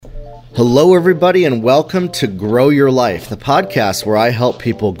Hello, everybody, and welcome to Grow Your Life, the podcast where I help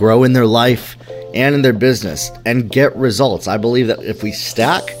people grow in their life and in their business and get results. I believe that if we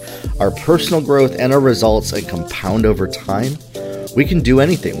stack our personal growth and our results and compound over time, we can do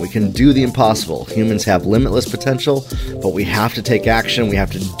anything. We can do the impossible. Humans have limitless potential, but we have to take action. We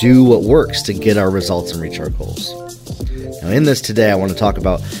have to do what works to get our results and reach our goals. Now, in this today, I want to talk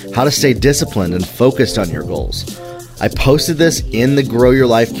about how to stay disciplined and focused on your goals. I posted this in the Grow Your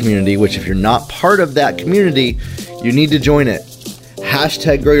Life community, which if you're not part of that community, you need to join it.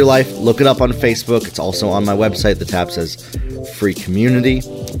 Hashtag Grow Your Life. Look it up on Facebook. It's also on my website. The tab says Free Community.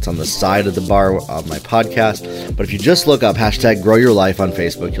 It's on the side of the bar of my podcast. But if you just look up hashtag Grow Your Life on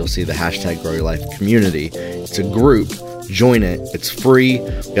Facebook, you'll see the hashtag Grow Your Life community. It's a group. Join it. It's free.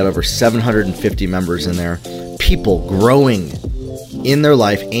 We've got over 750 members in there. People growing in their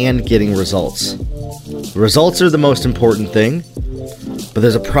life and getting results. Results are the most important thing, but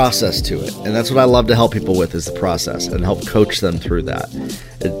there's a process to it. And that's what I love to help people with, is the process, and help coach them through that.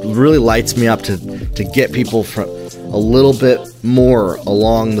 It really lights me up to get people from a little bit more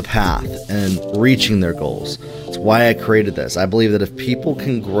along the path and reaching their goals. It's why I created this. I believe that if people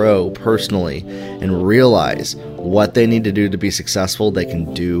can grow personally and realize what they need to do to be successful, they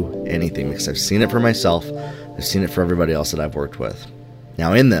can do anything, because I've seen it for myself. I've seen it for everybody else that I've worked with.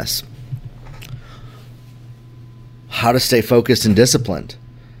 Now, in this, how to stay focused and disciplined.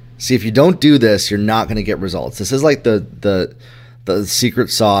 See, if you don't do this, you're not going to get results. This is like the secret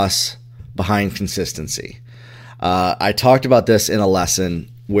sauce behind consistency. I talked about this in a lesson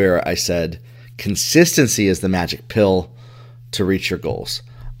where I said consistency is the magic pill to reach your goals.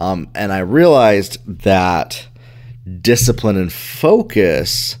 And I realized that discipline and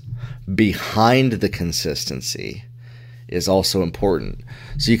focus behind the consistency is also important.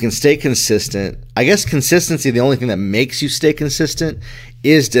 So you can stay consistent. I guess consistency, the only thing that makes you stay consistent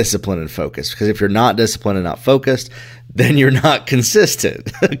is discipline and focus. Because if you're not disciplined and not focused, then you're not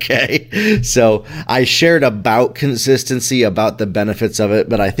consistent. Okay. So I shared about consistency, about the benefits of it,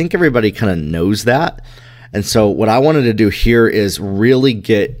 but I think everybody kind of knows that. And so what I wanted to do here is really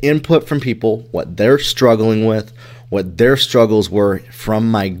get input from people, what they're struggling with, what their struggles were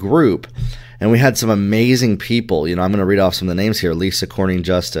from my group. And we had some amazing people. I'm going to read off some of the names here. Lisa Corning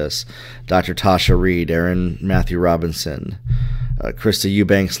Justice, Dr. Tasha Reed, Aaron Matthew Robinson, Krista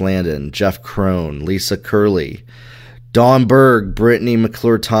Eubanks Landon, Jeff Crone, Lisa Curley, Dawn Berg, Brittany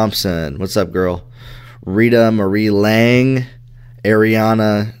McClure Thompson. What's up, girl? Rita Marie Lang,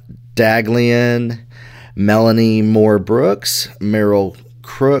 Ariana Daglian, Melanie Moore Brooks, Meryl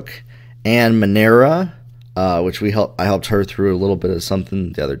Crook, Ann Manera, which I helped her through a little bit of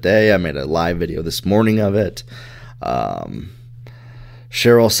something the other day. I made a live video this morning of it. Cheryl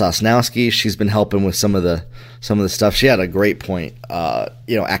Sosnowski, she's been helping with some of the stuff. She had a great point.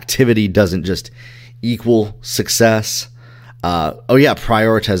 Activity doesn't just equal success.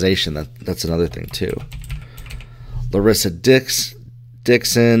 Prioritization. That's another thing too. Larissa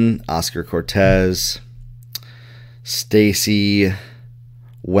Dixon, Oscar Cortez, Stacy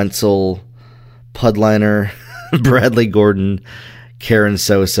Wenzel Pudliner, Bradley Gordon, Karen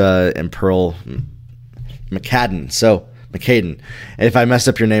Sosa, and Pearl McCadden. So, McCaden. And if I messed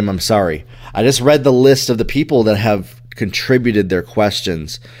up your name, I'm sorry. I just read the list of the people that have contributed their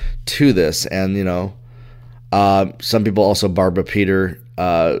questions to this. And, some people also, Barbara Peter,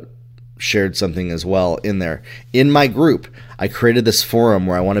 shared something as well in there. In my group, I created this forum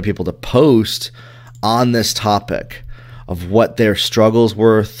where I wanted people to post on this topic of what their struggles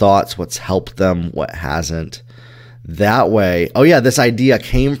were, thoughts, what's helped them, what hasn't. That way, this idea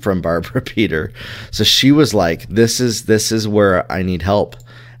came from Barbara Peter. So she was like, this is where I need help.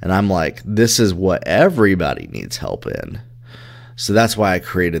 And I'm like, this is what everybody needs help in. So that's why I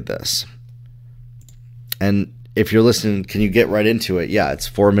created this. And if you're listening, can you get right into it? Yeah, it's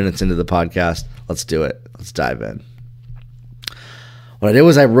 4 minutes into the podcast. Let's do it. Let's dive in. What I did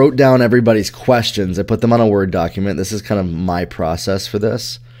was I wrote down everybody's questions. I put them on a Word document. This is kind of my process for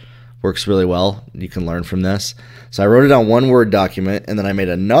this. Works really well. You can learn from this. So I wrote it on one Word document, and then I made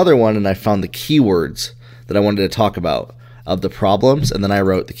another one, and I found the keywords that I wanted to talk about of the problems, and then I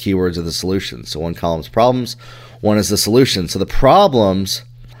wrote the keywords of the solutions. So one column is problems, one is the solution. So the problems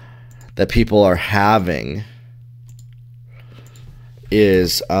that people are having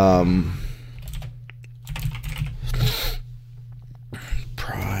is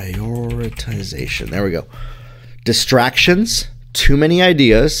prioritization. There we go. Distractions, too many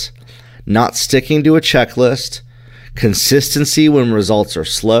ideas, not sticking to a checklist, consistency when results are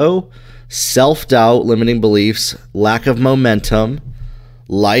slow, self-doubt, limiting beliefs, lack of momentum,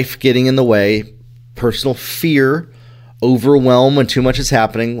 life getting in the way, personal fear overwhelm when too much is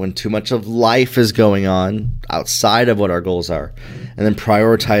happening, when too much of life is going on outside of what our goals are, and then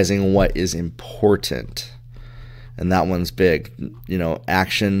prioritizing what is important. And that one's big.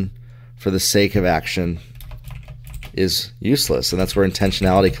 Action for the sake of action is useless, and that's where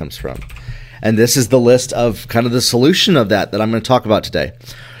intentionality comes from. And this is the list of kind of the solution of that I'm going to talk about today.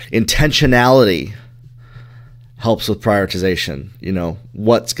 Intentionality helps with prioritization,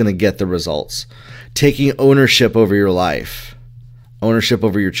 what's going to get the results. Taking ownership over your life, ownership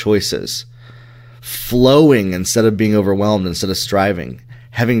over your choices, flowing instead of being overwhelmed, instead of striving,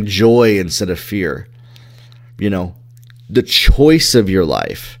 having joy instead of fear. The choice of your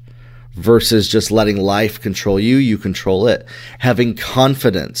life versus just letting life control you, you control it. Having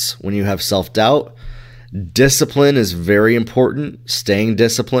confidence when you have self-doubt. Discipline is very important, staying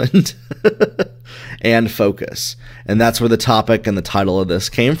disciplined, and focus. And that's where the topic and the title of this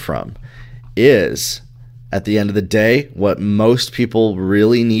came from, is at the end of the day, what most people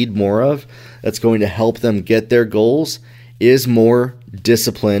really need more of that's going to help them get their goals is more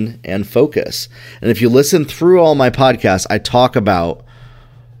discipline and focus. And if you listen through all my podcasts, I talk about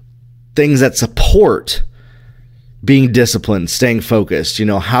things that support being disciplined, staying focused,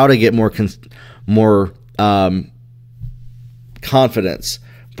 how to get more confidence,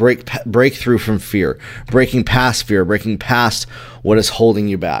 break through from fear, breaking past what is holding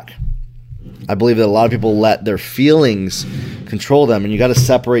you back. I believe that a lot of people let their feelings control them, and you got to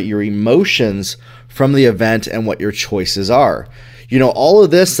separate your emotions from the event and what your choices are. All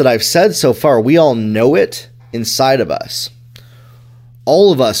of this that I've said so far, we all know it inside of us.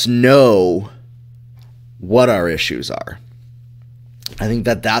 All of us know what our issues are. I think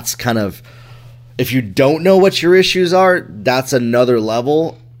that that's kind of, if you don't know what your issues are, that's another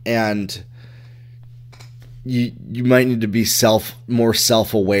level, and you might need to be more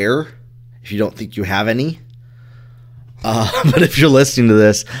self-aware if you don't think you have any. But if you're listening to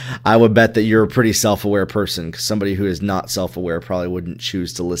this, I would bet that you're a pretty self-aware person, because somebody who is not self-aware probably wouldn't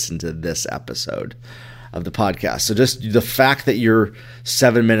choose to listen to this episode of the podcast. So just the fact that you're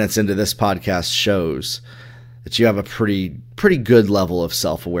 7 minutes into this podcast shows that you have a pretty good level of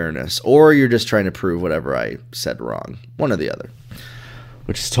self-awareness, or you're just trying to prove whatever I said wrong, one or the other,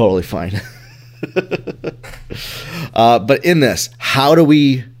 which is totally fine. But in this, how do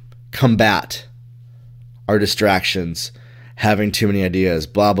we combat our distractions, having too many ideas,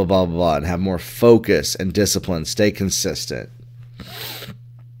 blah, blah, blah, blah, blah, and have more focus and discipline, stay consistent?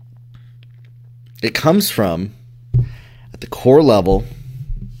 It comes from, at the core level,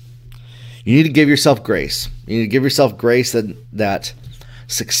 you need to give yourself grace. You need to give yourself grace that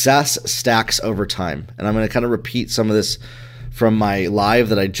success stacks over time. And I'm going to kind of repeat some of this from my live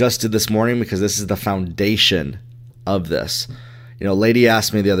that I just did this morning, because this is the foundation of this. A lady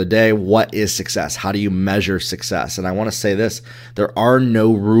asked me the other day, what is success? How do you measure success? And I want to say this, there are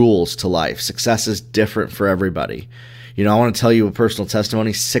no rules to life. Success is different for everybody. I want to tell you a personal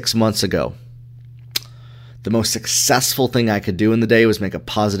testimony. 6 months ago, the most successful thing I could do in the day was make a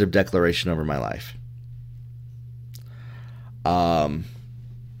positive declaration over my life. I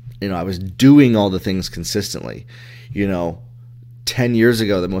was doing all the things consistently. 10 years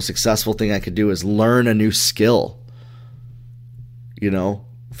ago, the most successful thing I could do is learn a new skill.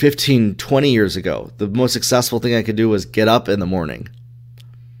 15, 20 years ago, the most successful thing I could do was get up in the morning.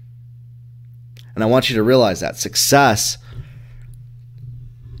 And I want you to realize that success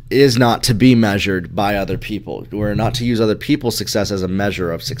is not to be measured by other people. We're not to use other people's success as a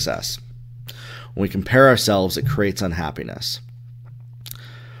measure of success. When we compare ourselves, it creates unhappiness.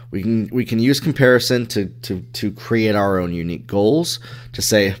 We can use comparison to create our own unique goals, to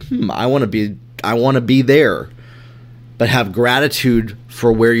say, I want to be there, but have gratitude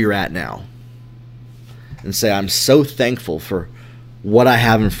for where you're at now. And say, I'm so thankful for what I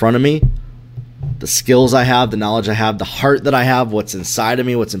have in front of me, the skills I have, the knowledge I have, the heart that I have, what's inside of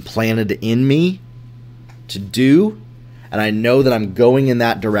me, what's implanted in me to do, and I know that I'm going in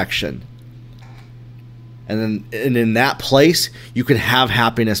that direction. And in that place, you can have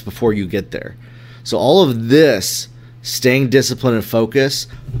happiness before you get there. So all of this, staying disciplined and focused,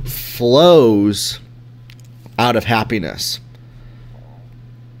 flows out of happiness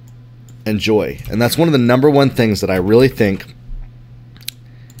and joy. And that's one of the number one things that I really think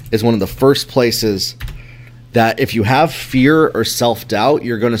is one of the first places that if you have fear or self-doubt,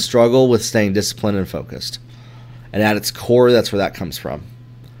 you're going to struggle with staying disciplined and focused. And at its core, that's where that comes from.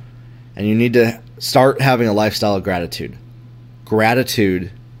 And you need to start having a lifestyle of gratitude.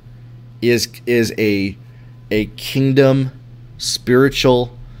 Gratitude is a kingdom,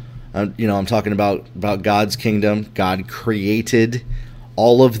 spiritual. I'm talking about God's kingdom. God created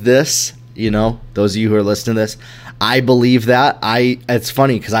all of this. Those of you who are listening to this, I believe that. It's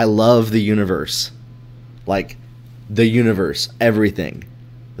funny because I love the universe. Like the universe, everything.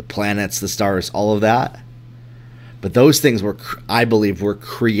 The planets, the stars, all of that. But those things I believe, were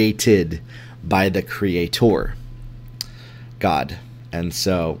created by the Creator, God. And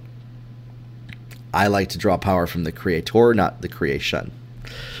so I like to draw power from the Creator, not the creation.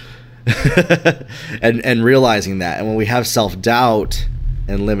 and realizing that. And when we have self-doubt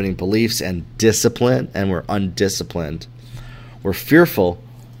and limiting beliefs and discipline, and we're undisciplined, we're fearful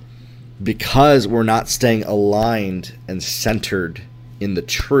because we're not staying aligned and centered in the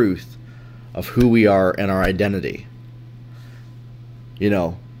truth of who we are and our identity.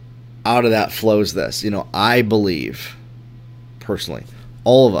 Out of that flows this. I believe, personally,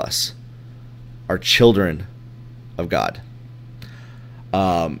 all of us are children of God.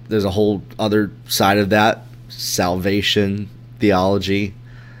 There's a whole other side of that, salvation theology.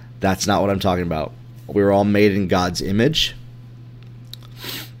 That's not what I'm talking about. We're all made in God's image,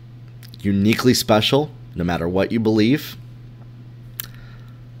 uniquely special, no matter what you believe.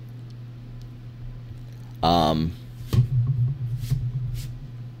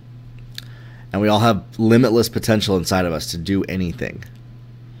 And we all have limitless potential inside of us to do anything,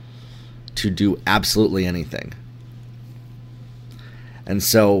 to do absolutely anything. And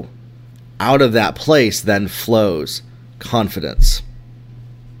so out of that place then flows confidence.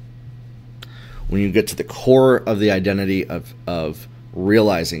 When you get to the core of the identity of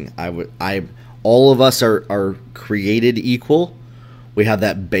realizing all of us are created equal. We have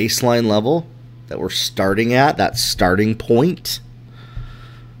that baseline level that we're starting at, that starting point.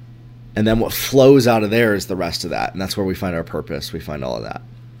 And then what flows out of there is the rest of that. And that's where we find our purpose. We find all of that.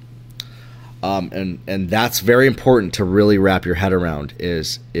 And that's very important to really wrap your head around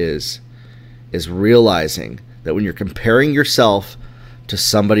is realizing that when you're comparing yourself to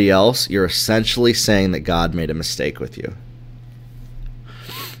somebody else, you're essentially saying that God made a mistake with you.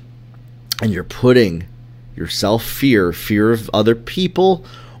 And you're putting your fear of other people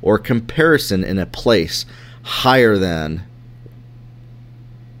or comparison in a place higher than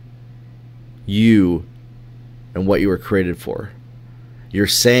you and what you were created for. You're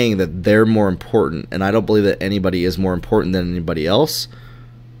saying that they're more important, and I don't believe that anybody is more important than anybody else.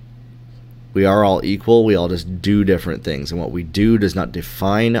 We are all equal. We all just do different things, and what we do does not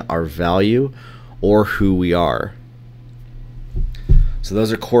define our value or who we are. So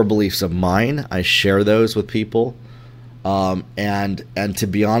those are core beliefs of mine. I share those with people, and to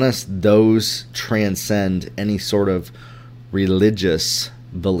be honest, those transcend any sort of religious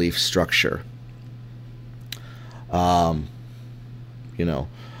belief structure. I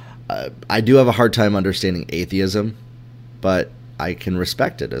do have a hard time understanding atheism, but I can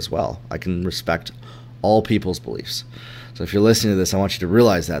respect it as well. I can respect all people's beliefs. So if you're listening to this, I want you to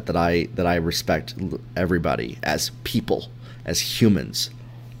realize that I respect everybody as people, as humans.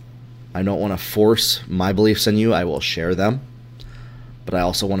 I don't want to force my beliefs on you. I will share them, but I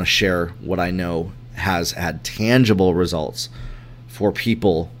also want to share what I know has had tangible results for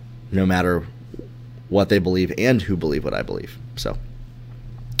people, no matter what they believe and who believe what I believe. So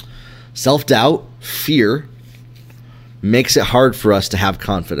self-doubt, fear, makes it hard for us to have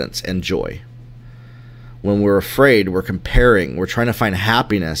confidence and joy. When we're afraid, we're comparing, we're trying to find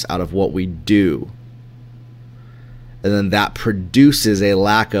happiness out of what we do. And then that produces a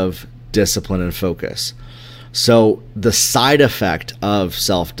lack of discipline and focus. So the side effect of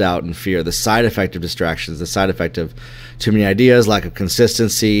self-doubt and fear, the side effect of distractions, the side effect of too many ideas, lack of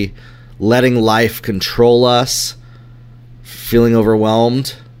consistency, letting life control us, feeling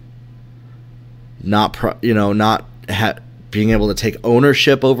overwhelmed, not being able to take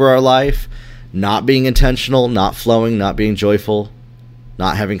ownership over our life, not being intentional, not flowing, not being joyful,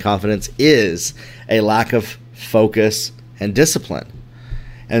 not having confidence, is a lack of focus and discipline.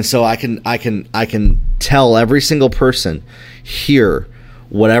 And so I can tell every single person here,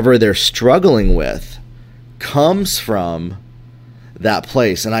 whatever they're struggling with comes from that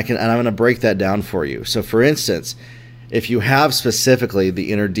place. And I'm going to break that down for you. So for instance, if you have specifically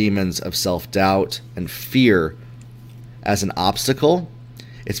the inner demons of self-doubt and fear as an obstacle,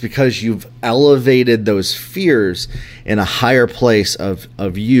 it's because you've elevated those fears in a higher place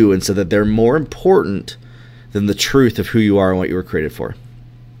of you, and so that they're more important than the truth of who you are and what you were created for.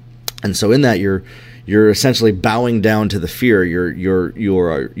 And so in that, you're essentially bowing down to the fear. You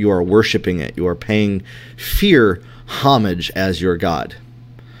are worshiping it. You are paying fear homage as your God.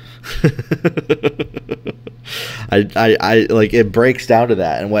 I like, it breaks down to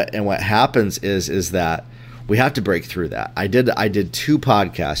that, and what happens is that we have to break through that. I did 2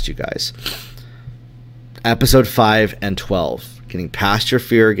 podcasts, you guys. Episode 5 and 12, getting past your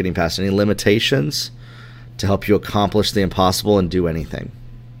fear, getting past any limitations, to help you accomplish the impossible and do anything.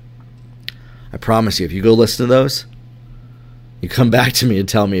 I promise you, if you go listen to those, you come back to me and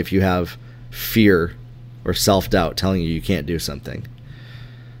tell me if you have fear or self-doubt telling you can't do something.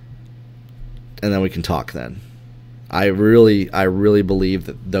 And then we can talk then. I really believe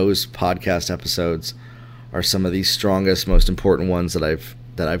that those podcast episodes are some of the strongest, most important ones that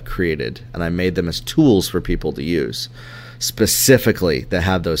I've created, and I made them as tools for people to use, specifically that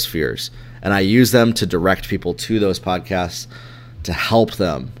have those fears. And I use them to direct people to those podcasts to help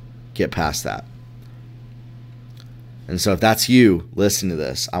them get past that. And so if that's you listening to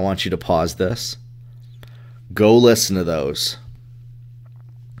this, I want you to pause this, go listen to those,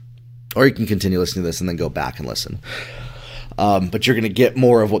 or you can continue listening to this and then go back and listen. But you're going to get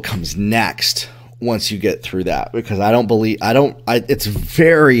more of what comes next once you get through that, because it's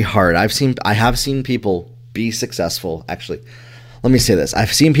very hard. I have seen people be successful. Actually, let me say this.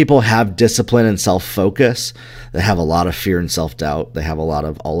 I've seen people have discipline and self-focus. They have a lot of fear and self-doubt. They have a lot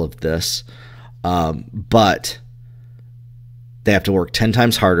of all of this. But they have to work 10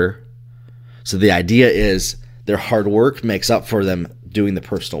 times harder. So the idea is their hard work makes up for them doing the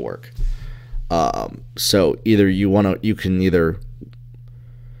personal work. So either you can either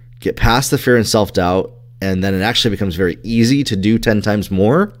get past the fear and self-doubt, and then it actually becomes very easy to do 10 times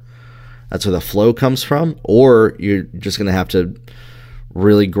more. That's where the flow comes from. Or you're just going to have to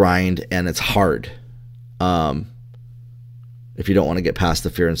really grind, and it's hard. If you don't want to get past the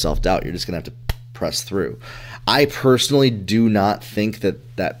fear and self-doubt, you're just going to have to press through. I personally do not think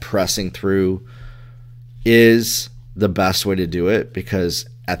that pressing through is the best way to do it, because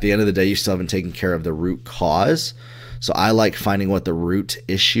at the end of the day, you still haven't taken care of the root cause. So I like finding what the root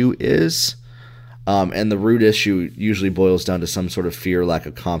issue is. And the root issue usually boils down to some sort of fear, lack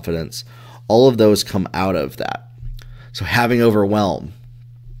of confidence. All of those come out of that. So having overwhelm.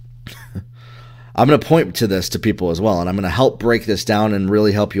 I'm going to point to this to people as well, and I'm going to help break this down and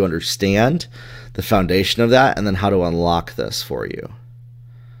really help you understand the foundation of that and then how to unlock this for you.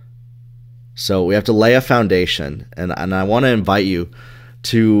 So we have to lay a foundation, and I want to invite you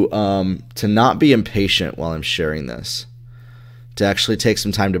to not be impatient while I'm sharing this, to actually take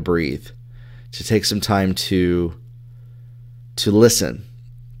some time to breathe, to take some time to listen,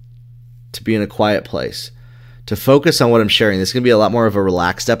 to be in a quiet place, to focus on what I'm sharing. This is going to be a lot more of a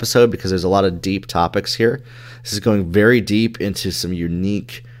relaxed episode because there's a lot of deep topics here. This is going very deep into some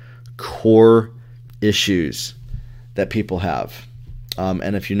unique core issues that people have.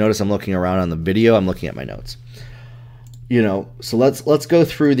 And if you notice, I'm looking around on the video, I'm looking at my notes. So let's go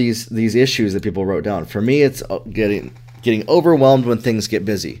through these issues that people wrote down. For me, it's getting overwhelmed when things get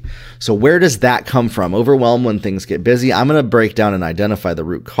busy. So where does that come from? Overwhelmed when things get busy. I'm going to break down and identify the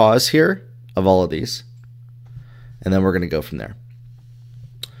root cause here of all of these, and then we're going to go from there.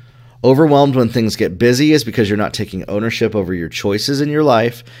 Overwhelmed when things get busy is because you're not taking ownership over your choices in your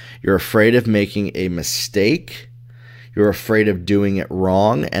life. You're afraid of making a mistake. You're afraid of doing it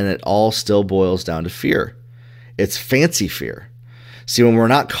wrong, and it all still boils down to fear. It's fancy fear. See, when we're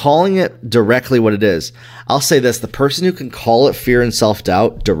not calling it directly what it is, I'll say this, the person who can call it fear and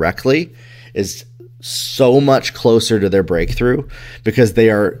self-doubt directly is so much closer to their breakthrough because they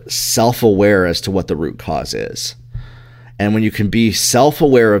are self-aware as to what the root cause is. And when you can be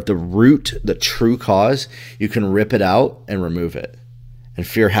self-aware of the root, the true cause, you can rip it out and remove it. And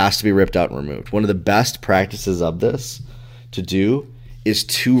fear has to be ripped out and removed. One of the best practices of this to do is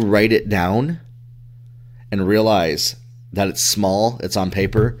to write it down and realize that it's small, it's on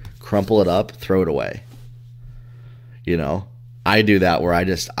paper, crumple it up, throw it away. I do that where I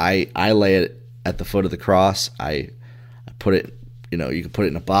lay it at the foot of the cross. I put it, you can put it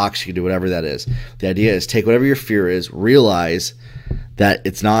in a box, you can do whatever that is. The idea is take whatever your fear is, realize that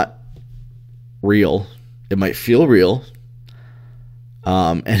it's not real. It might feel real.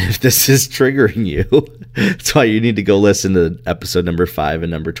 And if this is triggering you, that's why you need to go listen to episode number 5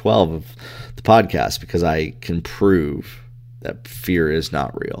 and number 12 of the podcast, because I can prove that fear is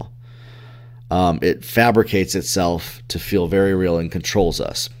not real. It fabricates itself to feel very real and controls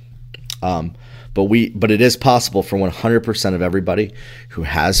us. But it is possible for 100% of everybody who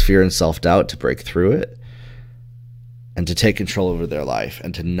has fear and self-doubt to break through it and to take control over their life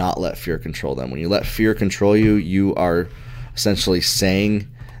and to not let fear control them. When you let fear control you, you are essentially saying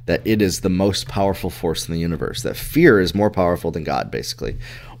that it is the most powerful force in the universe, that fear is more powerful than God, basically,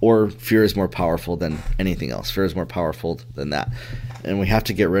 or fear is more powerful than anything else. Fear is more powerful than that. And we have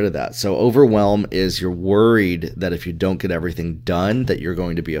to get rid of that. So overwhelm is you're worried that if you don't get everything done, that you're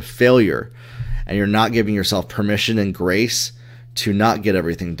going to be a failure, and you're not giving yourself permission and grace to not get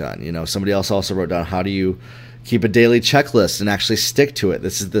everything done. Somebody else also wrote down, how do you Keep a daily checklist and actually stick to it.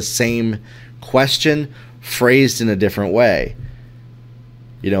 This is the same question phrased in a different way.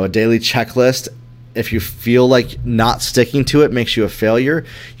 A daily checklist, if you feel like not sticking to it makes you a failure,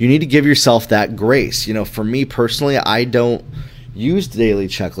 you need to give yourself that grace. For me personally, I don't use daily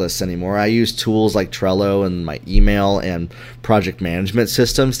checklists anymore. I use tools like Trello and my email and project management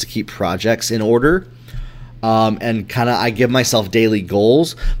systems to keep projects in order. And I give myself daily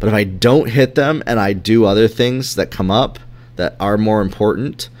goals, but if I don't hit them and I do other things that come up that are more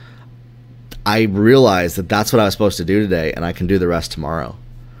important, I realize that that's what I was supposed to do today, and I can do the rest tomorrow.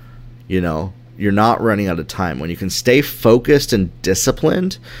 You're not running out of time. When you can stay focused and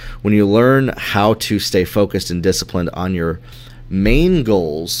disciplined, when you learn how to stay focused and disciplined on your main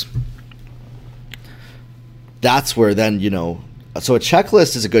goals, that's where then, so a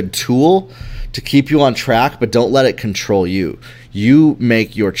checklist is a good tool to keep you on track, but don't let it control you. You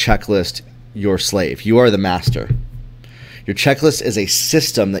make your checklist your slave. You are the master. Your checklist is a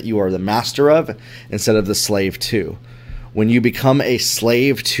system that you are the master of instead of the slave to. When you become a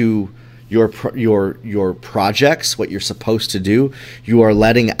slave to your projects, what you're supposed to do, you are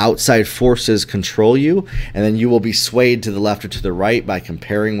letting outside forces control you, and then you will be swayed to the left or to the right by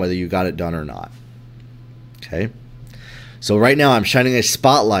comparing whether you got it done or not. Okay? So right now I'm shining a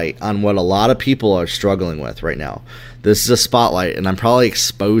spotlight on what a lot of people are struggling with right now. This is a spotlight, and I'm probably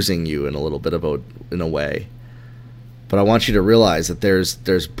exposing you in a little bit of in a way. But I want you to realize that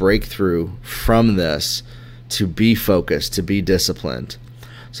there's breakthrough from this to be focused, to be disciplined.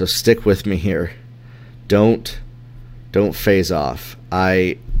 So stick with me here. Don't phase off.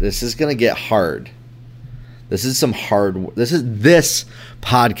 This is gonna get hard. This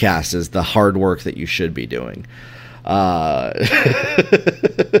podcast is the hard work that you should be doing.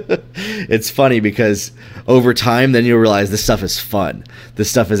 It's funny because over time then you'll realize this stuff is fun. This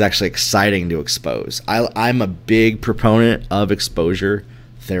stuff is actually exciting to expose. I'm a big proponent of exposure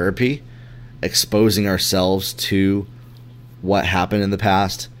therapy, exposing ourselves to what happened in the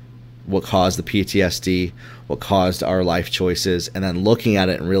past, what caused the PTSD, what caused our life choices, and then looking at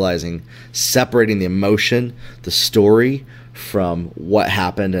it and realizing, separating the emotion, the story, from what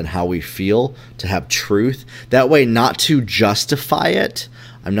happened and how we feel, to have truth. That way, not to justify it.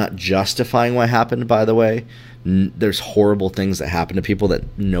 I'm not justifying what happened, by the way. There's horrible things that happen to people that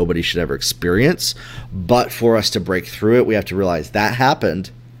nobody should ever experience. But for us to break through it, we have to realize that happened.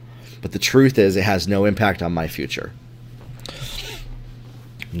 But the truth is, it has no impact on my future.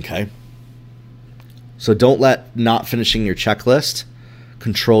 Okay? So don't let not finishing your checklist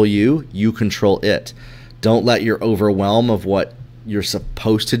control you. You control it. Don't let your overwhelm of what you're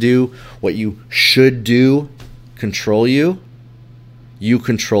supposed to do, what you should do, control you. You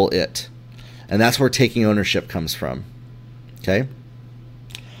control it. And that's where taking ownership comes from. Okay?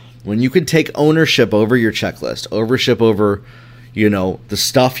 When you can take ownership over your checklist, ownership over, the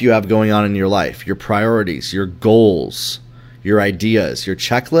stuff you have going on in your life, your priorities, your goals, your ideas, your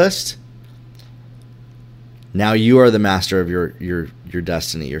checklist, now you are the master of your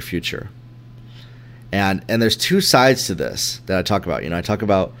destiny, your future. And there's two sides to this that I talk about. I talk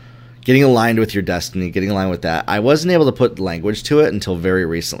about getting aligned with your destiny, getting aligned with that. I wasn't able to put language to it until very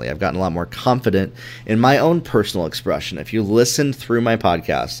recently. I've gotten a lot more confident in my own personal expression. If you listen through my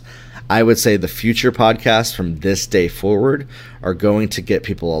podcast, I would say the future podcasts from this day forward are going to get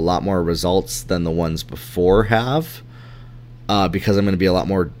people a lot more results than the ones before have, because I'm going to be a lot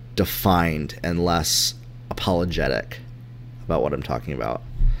more defined and less apologetic about what I'm talking about.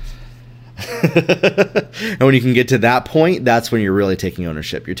 And when you can get to that point, that's when you're really taking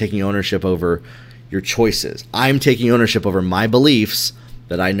ownership. You're taking ownership over your choices. I'm taking ownership over my beliefs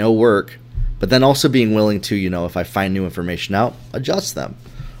that I know work, but then also being willing to, if I find new information out, adjust them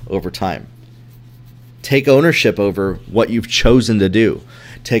over time. Take ownership over what you've chosen to do.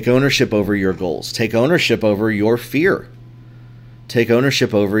 Take ownership over your goals. Take ownership over your fear. Take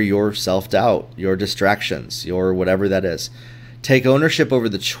ownership over your self-doubt, your distractions, your whatever that is. Take ownership over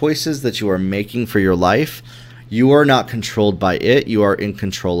the choices that you are making for your life. You are not controlled by it. You are in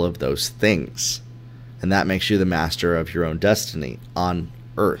control of those things. And that makes you the master of your own destiny on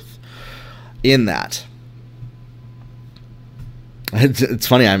earth. In that, it's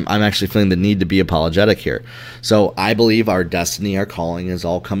funny, I'm actually feeling the need to be apologetic here. So I believe our destiny, our calling is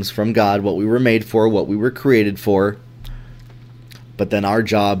all comes from God, what we were made for, what we were created for. But then our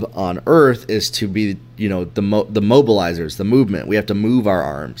job on earth is to be, the mobilizers, the movement. We have to move our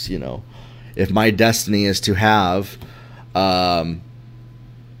arms, If my destiny is to have,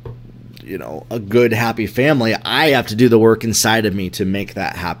 a good, happy family, I have to do the work inside of me to make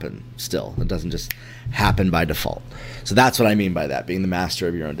that happen still. It doesn't just happen by default. So that's what I mean by that, being the master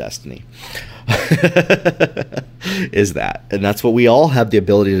of your own destiny. Is that. And that's what we all have the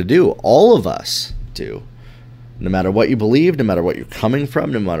ability to do. All of us do. No matter what you believe, no matter what you're coming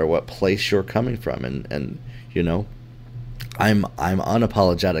from, no matter what place you're coming from. And I'm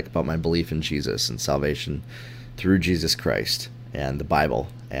unapologetic about my belief in Jesus and salvation through Jesus Christ and the Bible.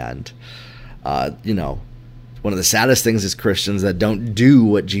 And, one of the saddest things is Christians that don't do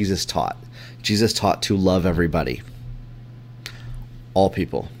what Jesus taught. Jesus taught to love everybody. All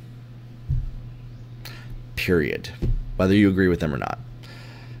people. Period. Whether you agree with them or not.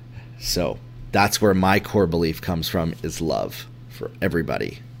 So that's where my core belief comes from, is love for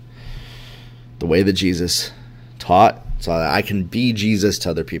everybody. The way that Jesus taught, so that I can be Jesus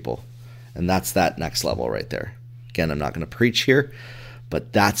to other people. And that's that next level right there. Again, I'm not going to preach here,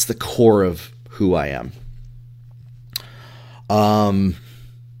 but that's the core of who I am.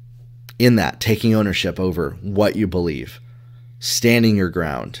 In that, taking ownership over what you believe, standing your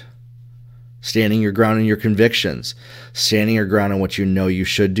ground in your convictions, standing your ground on what you know you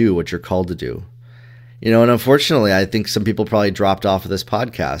should do, what you're called to do. And unfortunately, I think some people probably dropped off of this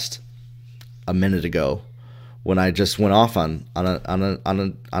podcast a minute ago when I just went off on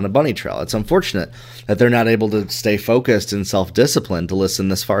a bunny trail. It's unfortunate that they're not able to stay focused and self-disciplined to listen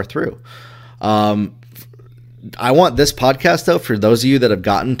this far through. I want this podcast, though, for those of you that have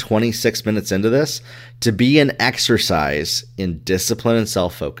gotten 26 minutes into this, to be an exercise in discipline and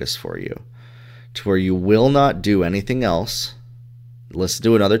self-focus for you, to where you will not do anything else, listen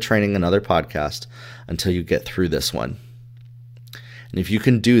to another training, another podcast, until you get through this one. And if you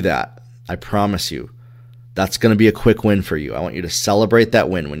can do that, I promise you, that's going to be a quick win for you. I want you to celebrate that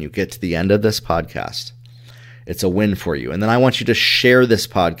win when you get to the end of this podcast. It's a win for you. And then I want you to share this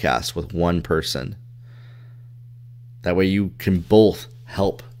podcast with one person. That way you can both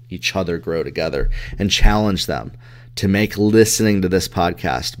help each other grow together and challenge them to make listening to this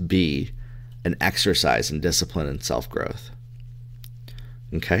podcast be an exercise in discipline and self-growth.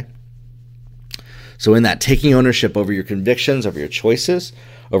 Okay? So in that, taking ownership over your convictions, over your choices,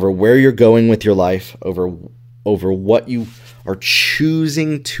 over where you're going with your life, over what you are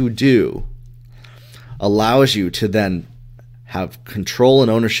choosing to do, allows you to then have control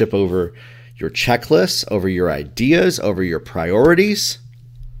and ownership over your checklists, over your ideas, over your priorities,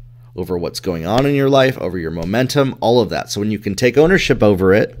 over what's going on in your life, over your momentum, all of that. So when you can take ownership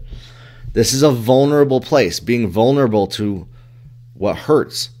over it, this is a vulnerable place, being vulnerable to what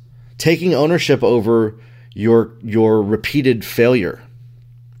hurts, taking ownership over your repeated failure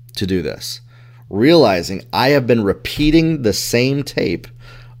to do this, realizing I have been repeating the same tape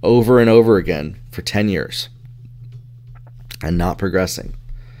over and over again for 10 years and not progressing.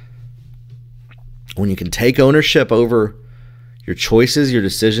 When you can take ownership over your choices, your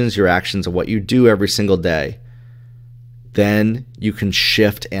decisions, your actions, and what you do every single day, then you can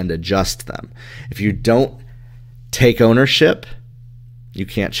shift and adjust them. If you don't take ownership, you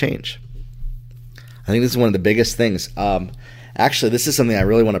can't change. I think this is one of the biggest things. Actually, this is something I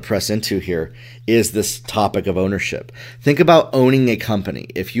really want to press into here, is this topic of ownership. Think about owning a company.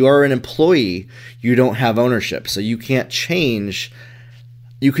 If you are an employee, you don't have ownership, so you can't change.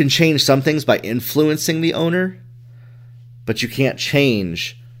 You can change some things by influencing the owner, but you can't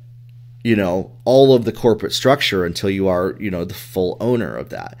change, all of the corporate structure until you are, the full owner of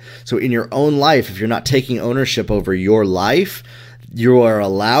that. So in your own life, if you're not taking ownership over your life, you are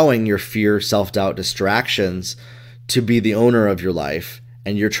allowing your fear, self-doubt, distractions to be the owner of your life,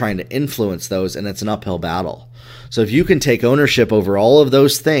 and you're trying to influence those, and it's an uphill battle. So if you can take ownership over all of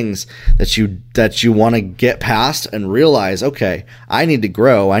those things that you want to get past and realize, okay, I need to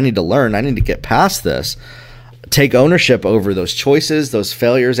grow, I need to learn, I need to get past this. Take ownership over those choices, those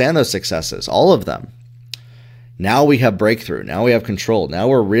failures, and those successes, all of them. Now we have breakthrough. Now we have control. Now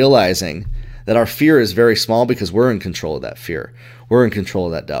we're realizing that our fear is very small because we're in control of that fear. We're in control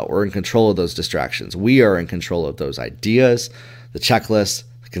of that doubt. We're in control of those distractions. We are in control of those ideas, the checklist,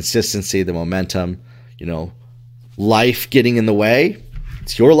 the consistency, the momentum, life getting in the way.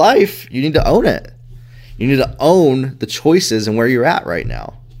 It's your life. You need to own it. You need to own the choices and where you're at right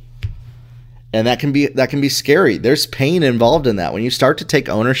now. And that can be scary. There's pain involved in that. When you start to take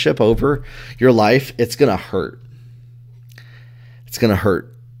ownership over your life, it's going to hurt. It's going to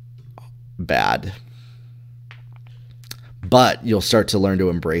hurt bad. But you'll start to learn to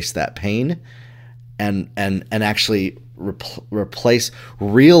embrace that pain and actually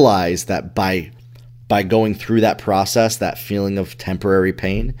realize that by going through that process, that feeling of temporary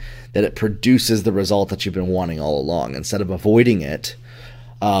pain, that it produces the result that you've been wanting all along. Instead of avoiding it,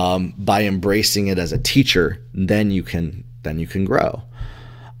 by embracing it as a teacher, then you can grow.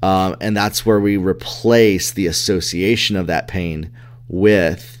 And that's where we replace the association of that pain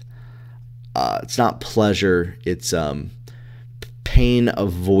with, it's not pleasure, it's pain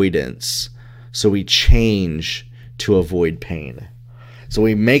avoidance. So we change to avoid pain. So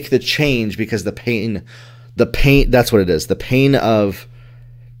we make the change because the pain, that's what it is. The pain of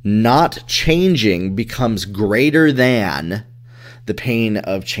not changing becomes greater than the pain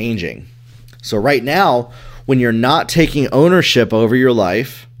of changing. So right now, when you're not taking ownership over your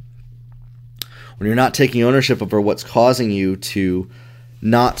life, when you're not taking ownership over what's causing you to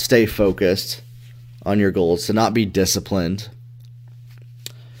not stay focused on your goals, to not be disciplined,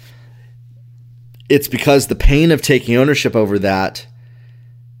 it's because the pain of taking ownership over that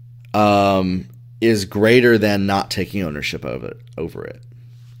is greater than not taking ownership over it.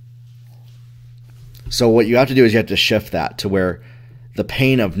 So what you have to do is you have to shift that to where the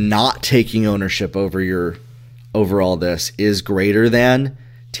pain of not taking ownership over all this is greater than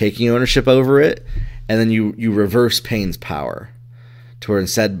taking ownership over it. And then you reverse pain's power to where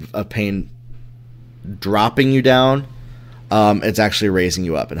instead of pain dropping you down, it's actually raising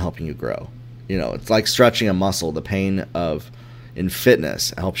you up and helping you grow. It's like stretching a muscle. The pain in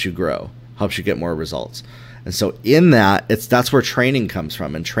fitness helps you grow, helps you get more results. And so in that's where training comes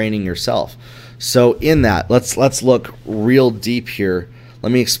from, and training yourself. So in that, let's look real deep here.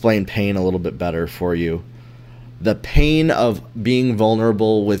 Let me explain pain a little bit better for you. The pain of being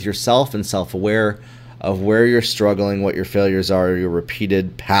vulnerable with yourself and self-aware of where you're struggling, what your failures are, your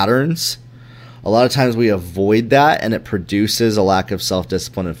repeated patterns. A lot of times we avoid that, and it produces a lack of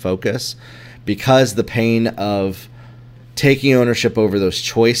self-discipline and focus, because the pain of taking ownership over those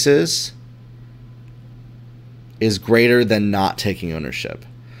choices is greater than not taking ownership.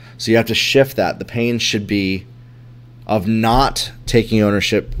 So you have to shift that. The pain should be of not taking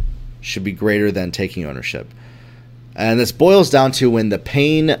ownership should be greater than taking ownership. And this boils down to when the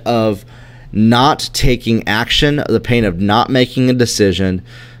pain of not taking action, the pain of not making a decision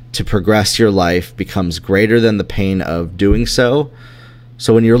to progress your life becomes greater than the pain of doing so.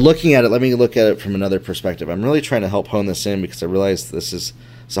 So when you're looking at it, let me look at it from another perspective. I'm really trying to help hone this in because I realize it's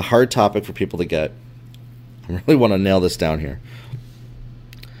a hard topic for people to get. I really want to nail this down here.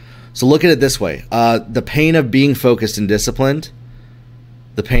 So look at it this way. The pain of being focused and disciplined,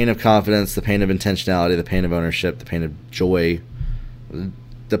 the pain of confidence, the pain of intentionality, the pain of ownership, the pain of joy,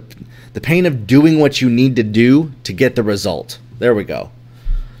 the pain of doing what you need to do to get the result. There we go.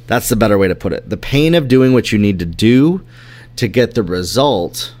 That's the better way to put it. The pain of doing what you need to do to get the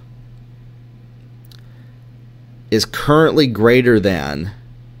result is currently greater than,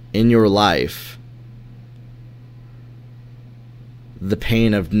 in your life, the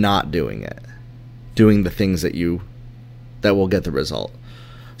pain of not doing it, doing the things that will get the result.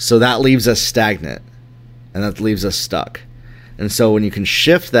 So that leaves us stagnant, and that leaves us stuck. And so when you can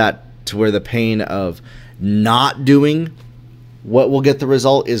shift that to where the pain of not doing what will get the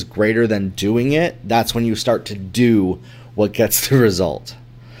result is greater than doing it, that's when you start to do what gets the result.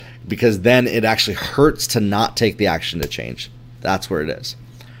 Because then it actually hurts to not take the action to change. That's where it is.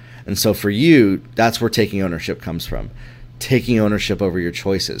 And so for you, that's where taking ownership comes from. Taking ownership over your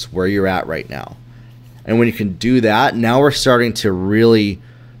choices, where you're at right now. And when you can do that, now we're starting to really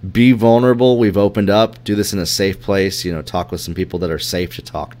be vulnerable. We've opened up, do this in a safe place, talk with some people that are safe to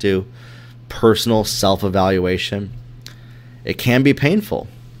talk to. Personal self-evaluation. It can be painful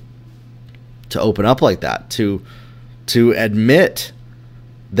to open up like that, to admit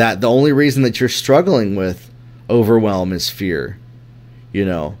that the only reason that you're struggling with overwhelm is fear.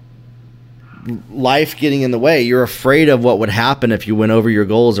 Life getting in the way. You're afraid of what would happen if you went over your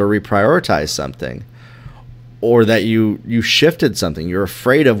goals or reprioritized something, or that you shifted something. You're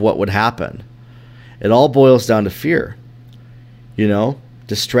afraid of what would happen. It all boils down to fear.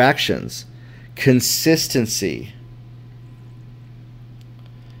 Distractions, consistency.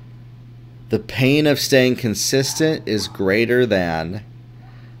 The pain of staying consistent is greater than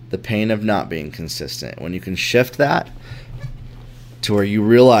the pain of not being consistent. When you can shift that to where you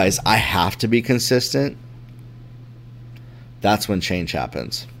realize I have to be consistent, that's when change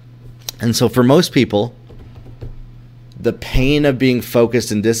happens. And so for most people, the pain of being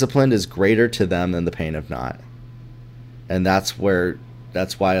focused and disciplined is greater to them than the pain of not. And that's why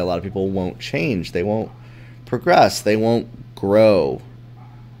a lot of people won't change. They won't progress. They won't grow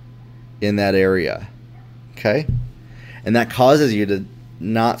in that area. Okay? And that causes you to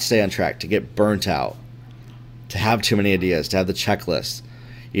not stay on track, to get burnt out, to have too many ideas, to have the checklist,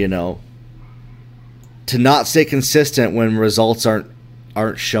 to not stay consistent when results aren't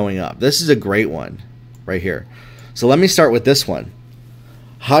showing up. This is a great one right here. So let me start with this one.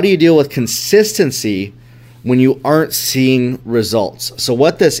 How do you deal with consistency when you aren't seeing results? So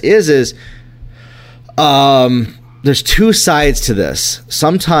what this is there's two sides to this.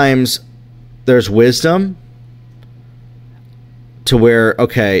 Sometimes there's wisdom to where,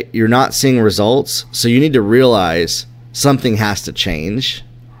 okay, you're not seeing results, so you need to realize something has to change,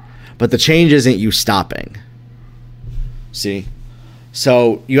 but the change isn't you stopping. See?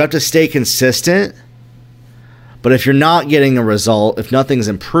 So you have to stay consistent, but if you're not getting a result, if nothing's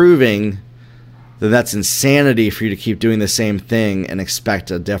improving, then that's insanity for you to keep doing the same thing and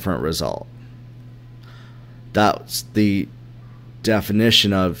expect a different result. That's the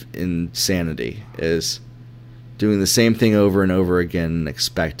definition of insanity, is doing the same thing over and over again and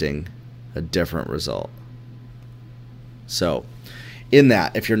expecting a different result. So, in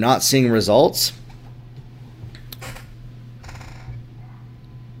that, if you're not seeing results,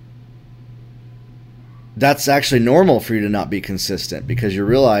 that's actually normal for you to not be consistent, because you're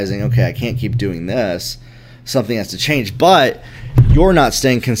realizing, okay, I can't keep doing this. Something has to change. But you're not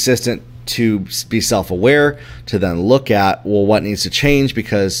staying consistent to be self-aware, to then look at, well, what needs to change,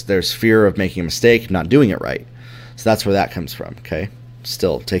 because there's fear of making a mistake, not doing it right. So that's where that comes from, okay?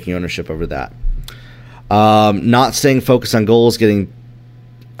 Still taking ownership over that. Not staying focused on goals,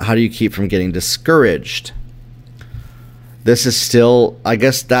 how do you keep from getting discouraged? This is still, I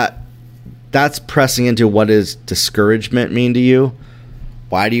guess that's pressing into what does discouragement mean to you?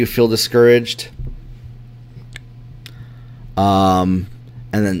 Why do you feel discouraged? And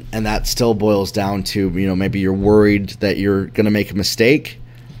that still boils down to, maybe you're worried that you're going to make a mistake.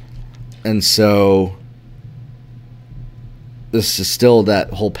 And so this is still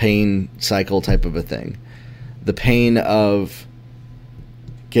that whole pain cycle type of a thing. The pain of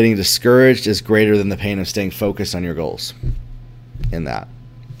getting discouraged is greater than the pain of staying focused on your goals in that.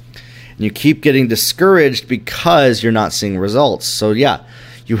 And you keep getting discouraged because you're not seeing results. So yeah,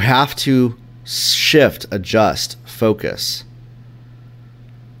 you have to shift, adjust, focus.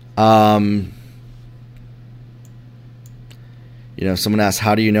 Someone asks,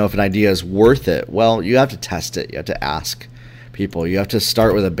 how do you know if an idea is worth it? Well, you have to test it. You have to ask people. You have to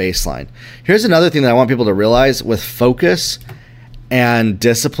start with a baseline. Here's another thing that I want people to realize with focus and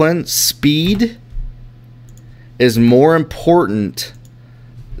discipline. Speed is more important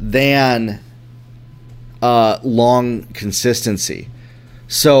than long consistency.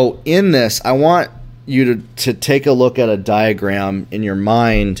 So in this, I want you to take a look at a diagram in your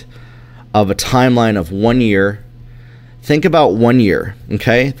mind of a timeline of 1 year. Think about 1 year,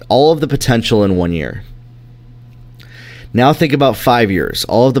 okay? All of the potential in 1 year. Now think about 5 years,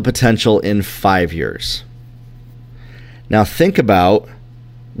 all of the potential in 5 years. Now think about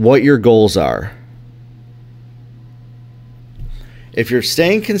what your goals are. If you're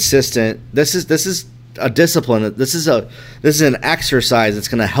staying consistent, this is a discipline. This is an exercise that's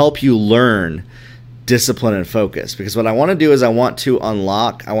going to help you learn discipline and focus. Because what I want to do is I want to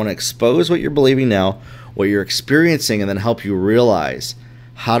expose what you're believing now, what you're experiencing, and then help you realize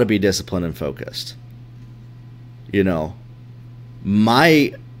how to be disciplined and focused.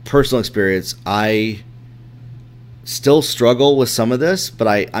 My personal experience, I still struggle with some of this, but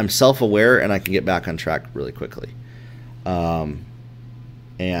I'm self-aware and I can get back on track really quickly.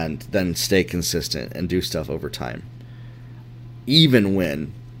 And then stay consistent and do stuff over time. Even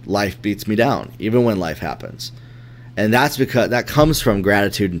when life beats me down, even when life happens. And that's because that comes from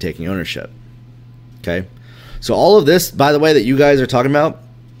gratitude and taking ownership. Okay? So all of this, by the way, that you guys are talking about,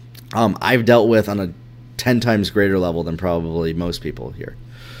 I've dealt with on a 10 times greater level than probably most people here.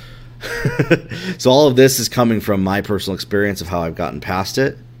 So all of this is coming from my personal experience of how I've gotten past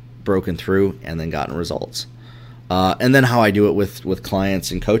it, broken through, and then gotten results. And then how I do it with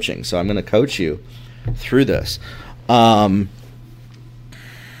clients and coaching. So I'm going to coach you through this. How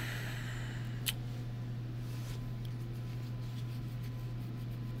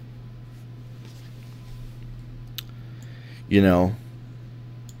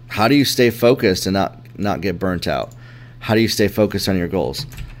do you stay focused and not get burnt out? How do you stay focused on your goals?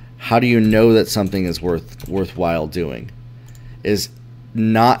 How do you know that something is worthwhile doing? Is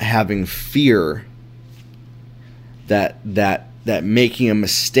not having fear that making a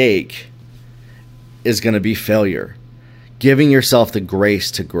mistake is going to be failure. Giving yourself the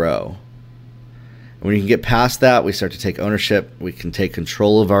grace to grow. And when you can get past that, we start to take ownership. We can take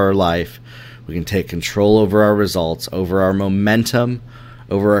control of our life. We can take control over our results, over our momentum,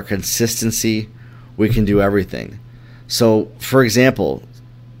 over our consistency. We can do everything. So, for example,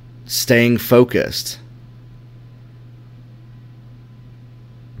 staying focused.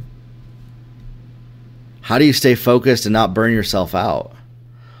 How do you stay focused and not burn yourself out?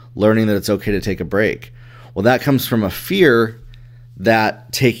 Learning that it's okay to take a break. Well, that comes from a fear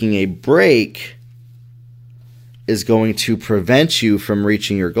that taking a break is going to prevent you from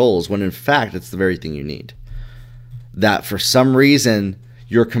reaching your goals, when in fact it's the very thing you need. That for some reason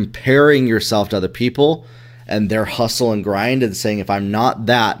you're comparing yourself to other people and their hustle and grind and saying, if I'm not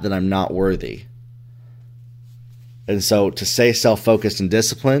that, then I'm not worthy. And so to stay self-focused and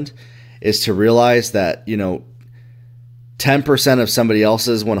disciplined is to realize that, 10% of somebody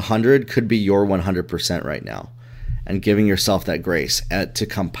else's 100 could be your 100% right now, and giving yourself that grace to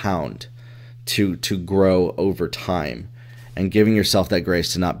compound, to grow over time, and giving yourself that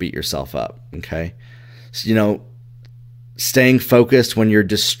grace to not beat yourself up. Okay. So, staying focused when you're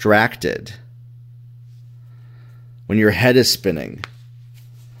distracted, when your head is spinning,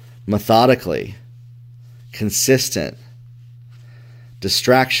 methodically, consistent,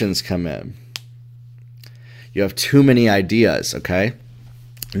 distractions come in. You have too many ideas, okay?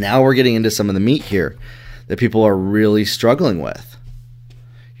 Now we're getting into some of the meat here that people are really struggling with.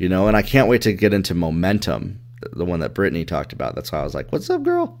 And I can't wait to get into momentum, the one that Brittany talked about. That's why I was like, what's up,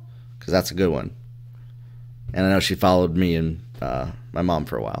 girl? Because that's a good one. And I know she followed me and my mom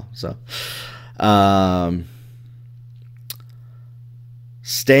for a while. So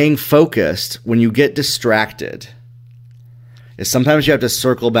staying focused when you get distracted is sometimes you have to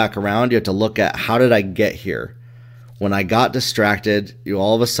circle back around. You have to look at, how did I get here? When I got distracted, you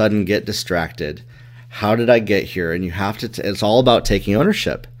all of a sudden get distracted. How did I get here? And you have to, it's all about taking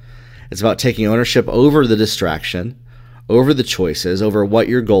ownership. It's about taking ownership over the distraction, over the choices, over what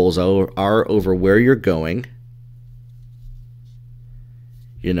your goals are, over where you're going.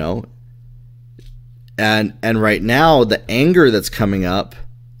 And right now, the anger that's coming up,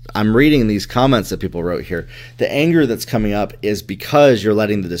 I'm reading these comments that people wrote here. The anger that's coming up is because you're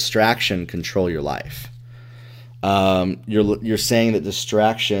letting the distraction control your life. You're saying that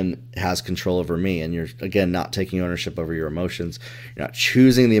distraction has control over me, and you're, again, not taking ownership over your emotions. You're not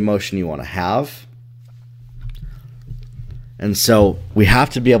choosing the emotion you want to have. And so we have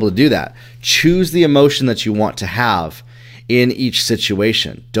to be able to do that. Choose the emotion that you want to have in each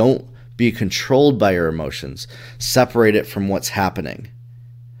situation. Don't be controlled by your emotions. Separate it from what's happening.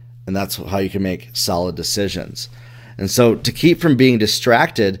 And that's how you can make solid decisions. And so to keep from being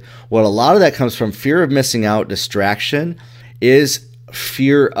distracted, what a lot of that comes from, fear of missing out, distraction, is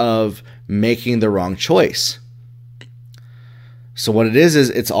fear of making the wrong choice. So what it is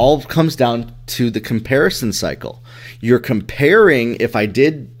it's all comes down to the comparison cycle. You're comparing, if I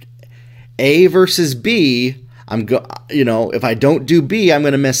did A versus B, if I don't do B, I'm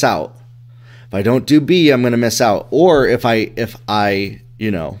going to miss out. If I don't do B, I'm going to miss out. Or if I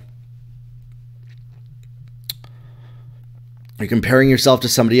you're comparing yourself to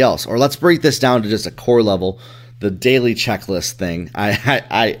somebody else. Or let's break this down to just a core level, the daily checklist thing.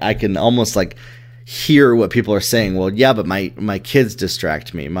 I can almost like hear what people are saying. Well, yeah, but my kids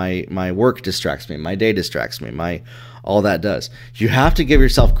distract me. My work distracts me. My day distracts me. All that does. You have to give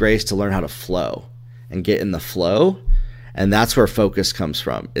yourself grace to learn how to flow and get in the flow. And that's where focus comes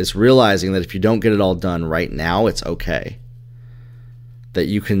from, is realizing that if you don't get it all done right now, it's okay. That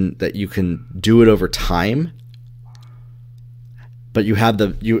you can do it over time. But you have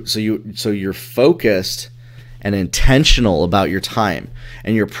so you're focused and intentional about your time,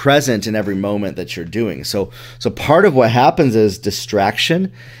 and you're present in every moment that you're doing. So part of what happens is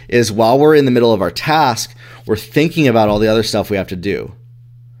distraction is, while we're in the middle of our task, we're thinking about all the other stuff we have to do.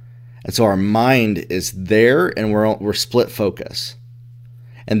 And so our mind is there, and we're split focus.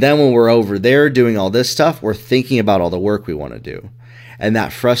 And then when we're over there doing all this stuff, we're thinking about all the work we want to do. And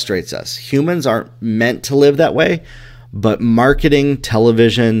that frustrates us. Humans aren't meant to live that way. But marketing,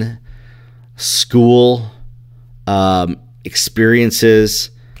 television, school, experiences,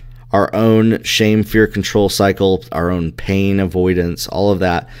 our own shame, fear, control cycle, our own pain avoidance, all of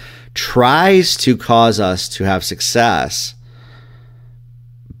that tries to cause us to have success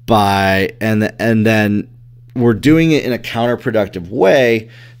and then we're doing it in a counterproductive way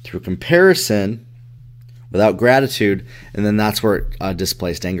through comparison without gratitude, and then that's where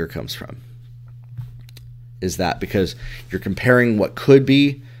displaced anger comes from. Is that because you're comparing what could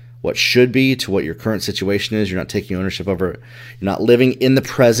be, what should be, to what your current situation is. You're not taking ownership over it. You're not living in the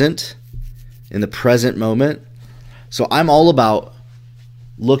present moment. So I'm all about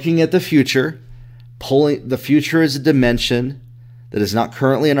looking at the future, pulling the future as a dimension that is not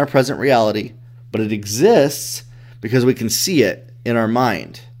currently in our present reality, but it exists because we can see it in our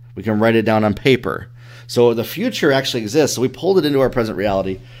mind. We can write it down on paper. So the future actually exists. So we pulled it into our present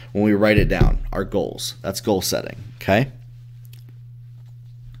reality when we write it down, our goals. That's goal setting, okay?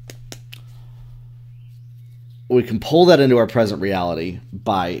 We can pull that into our present reality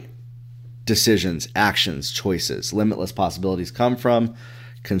by decisions, actions, choices, limitless possibilities come from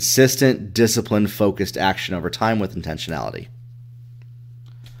consistent, disciplined, focused action over time with intentionality.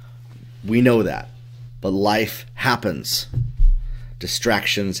 We know that, but life happens.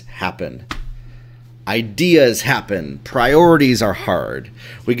 Distractions happen. Ideas happen. Priorities are hard.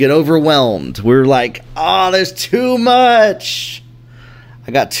 We get overwhelmed. We're like, oh, there's too much.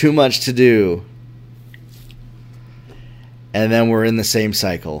 I got too much to do. And then we're in the same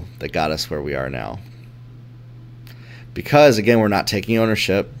cycle that got us where we are now. Because, again, we're not taking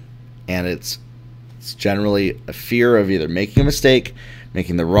ownership, and it's generally a fear of either making a mistake,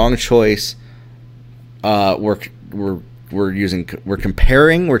 making the wrong choice. We're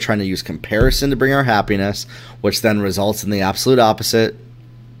comparing. We're trying to use comparison to bring our happiness, which then results in the absolute opposite: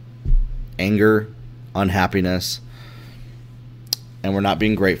 anger, unhappiness. And we're not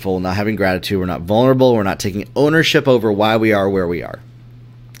being grateful, not having gratitude. We're not vulnerable. We're not taking ownership over why we are where we are.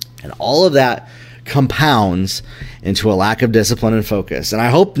 And all of that compounds into a lack of discipline and focus. And I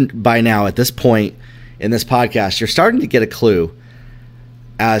hope by now, at this point in this podcast, you're starting to get a clue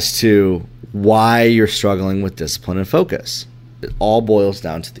as to why you're struggling with discipline and focus. It all boils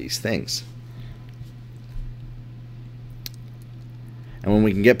down to these things. And when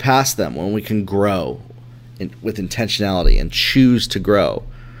we can get past them, when we can grow with intentionality and choose to grow,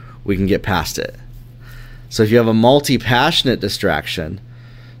 we can get past it. So if you have a multi-passionate distraction,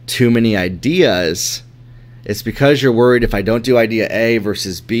 too many ideas, it's because you're worried if I don't do idea A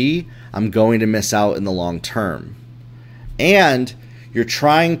versus B, I'm going to miss out in the long term. And you're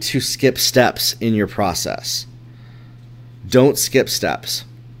trying to skip steps in your process. Don't skip steps.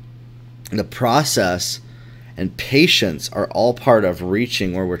 The process and patience are all part of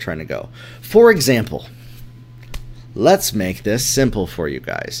reaching where we're trying to go. For example, let's make this simple for you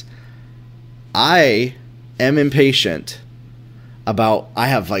guys. I am impatient about, I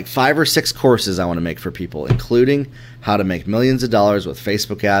have like 5 or 6 courses I want to make for people, including how to make millions of dollars with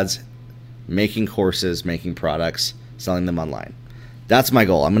Facebook ads, making courses, making products, selling them online. That's my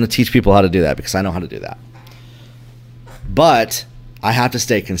goal. I'm going to teach people how to do that because I know how to do that. But I have to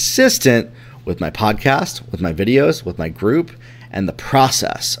stay consistent with my podcast, with my videos, with my group, and the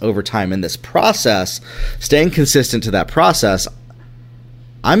process over time. In this process, staying consistent to that process,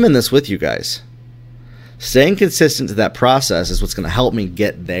 I'm in this with you guys. Staying consistent to that process is what's going to help me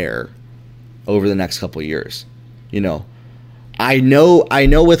get there over the next couple of years. You know, I know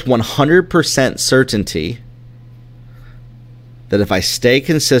with 100% certainty that if I stay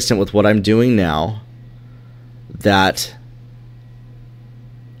consistent with what I'm doing now, that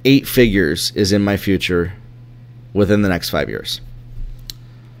 8 figures is in my future within the next 5 years.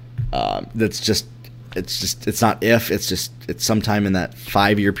 It's not if, it's sometime in that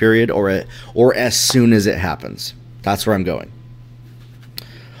 5-year period or as soon as it happens. That's where I'm going.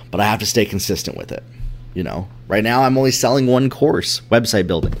 But I have to stay consistent with it. You know, right now I'm only selling one course, website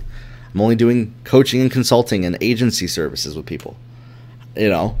building. I'm only doing coaching and consulting and agency services with people. You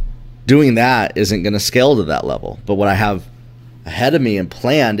know, doing that isn't going to scale to that level. But what I have ahead of me and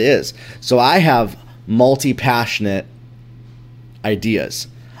planned is, so I have multi-passionate ideas.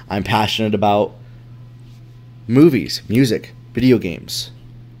 I'm passionate about movies, music, video games,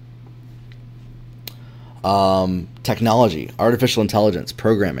 technology, artificial intelligence,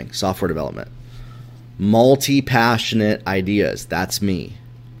 programming, software development. Multi-passionate ideas. That's me.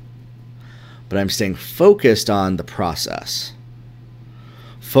 But I'm staying focused on the process.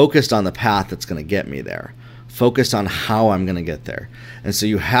 Focused on the path that's going to get me there. Focused on how I'm going to get there. And so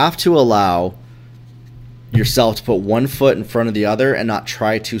you have to allow yourself to put one foot in front of the other and not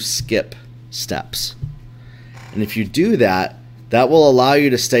try to skip steps. And if you do that, that will allow you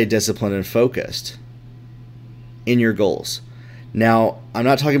to stay disciplined and focused in your goals. Now, I'm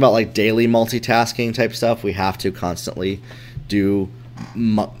not talking about like daily multitasking type stuff. We have to constantly do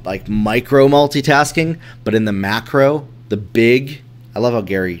like micro multitasking, but in the macro, the big, I love how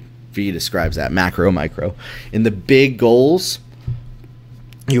Gary Vee describes that, macro, micro. In the big goals,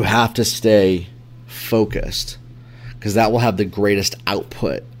 you have to stay focused because that will have the greatest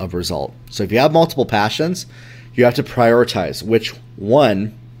output of result. So if you have multiple passions, you have to prioritize which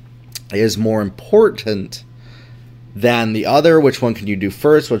one is more important than the other, which one can you do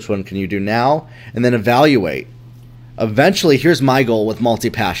first, which one can you do now, and then evaluate. Eventually, here's my goal with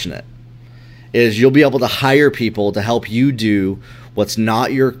multi-passionate, is you'll be able to hire people to help you do what's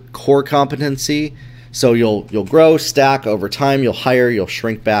not your core competency. So you'll grow, stack over time, you'll hire, you'll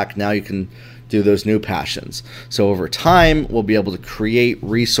shrink back. Now you can do those new passions. So over time, we'll be able to create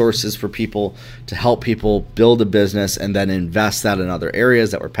resources for people to help people build a business and then invest that in other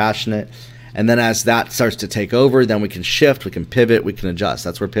areas that we're passionate. And then as that starts to take over, then we can shift, we can pivot, we can adjust.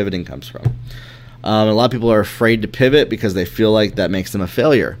 That's where pivoting comes from. A lot of people are afraid to pivot because they feel like that makes them a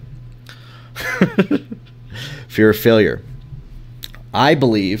failure. Fear of failure. I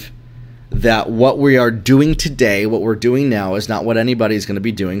believe that what we are doing today, what we're doing now, is not what anybody's going to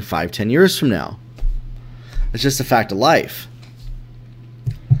be doing 5-10 years from now. It's just a fact of life.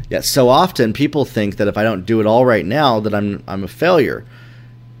 Yet so often people think that if I don't do it all right now, that I'm a failure.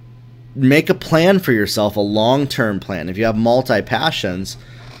 Make a plan for yourself, a long-term plan. If you have multi-passions,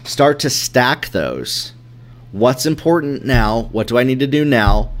 start to stack those. What's important now? What do I need to do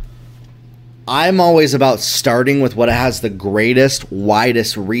now? I'm always about starting with what has the greatest,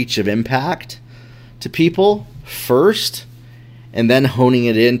 widest reach of impact to people first, and then honing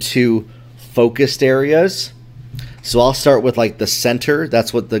it into focused areas. So I'll start with like the center.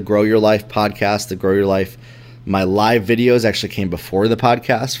 That's what the Grow Your Life podcast, the Grow Your Life, my live videos actually came before the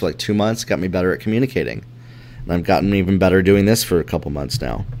podcast for like 2 months. Got me better at communicating. And I've gotten even better doing this for a couple months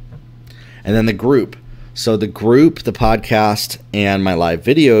now. And then the group. So the group, the podcast, and my live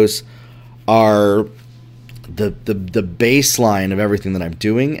videos are the baseline of everything that I'm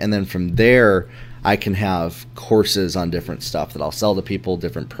doing. And then from there, I can have courses on different stuff that I'll sell to people,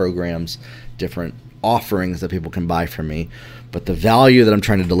 different programs, different offerings that people can buy from me. But the value that I'm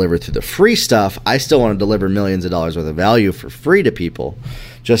trying to deliver through the free stuff, I still want to deliver millions of dollars worth of value for free to people,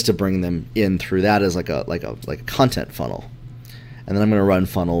 just to bring them in through that as like a content funnel. And then I'm going to run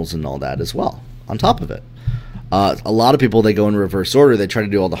funnels and all that as well on top of it. A lot of people, they go in reverse order. They try to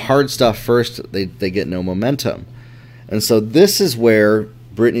do all the hard stuff first. They get no momentum. And so this is where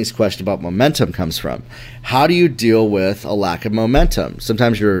Brittany's question about momentum comes from. How do you deal with a lack of momentum?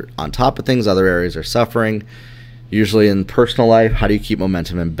 Sometimes you're on top of things, other areas are suffering. Usually in personal life, how do you keep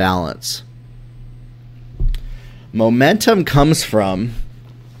momentum in balance? Momentum comes from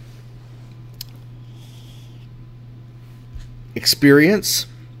experience,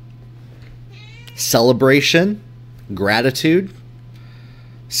 celebration, gratitude,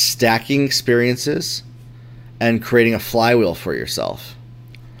 stacking experiences, and creating a flywheel for yourself.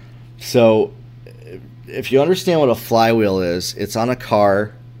 So if you understand what a flywheel is, it's on a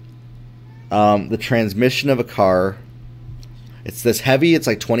car. The transmission of a car, it's this heavy, it's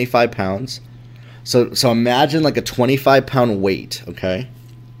like 25 pounds. So imagine like a 25-pound weight, okay?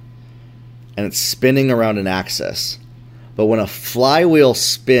 And it's spinning around an axis. But when a flywheel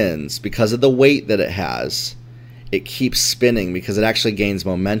spins, because of the weight that it has, it keeps spinning because it actually gains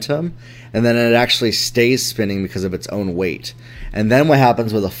momentum, and then it actually stays spinning because of its own weight. And then what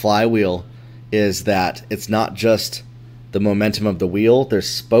happens with a flywheel is that it's not just the momentum of the wheel, there's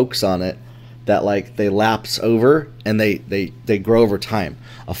spokes on it that like they lapse over and they grow over time.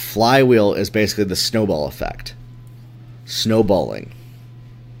 A flywheel is basically the snowball effect. Snowballing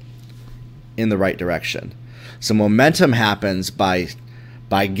in the right direction. So momentum happens by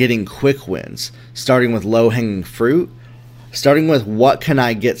getting quick wins, starting with low-hanging fruit, starting with what can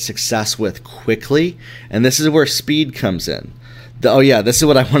I get success with quickly, and this is where speed comes in. This is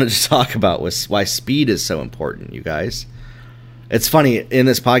what I wanted to talk about, was why speed is so important, you guys. It's funny, in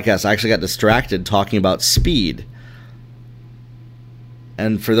this podcast, I actually got distracted talking about speed.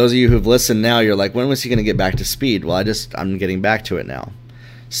 And for those of you who've listened now, you're like, when was he going to get back to speed? Well, I'm getting back to it now.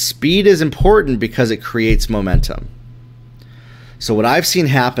 Speed is important because it creates momentum. So what I've seen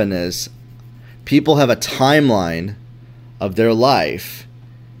happen is people have a timeline of their life.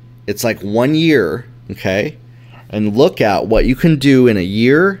 It's like 1 year, okay? And look at what you can do in a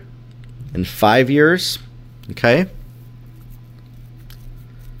year, in 5 years, okay?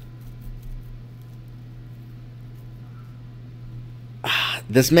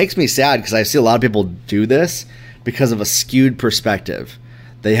 This makes me sad because I see a lot of people do this because of a skewed perspective.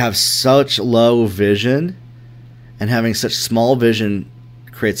 They have such low vision, and having such small vision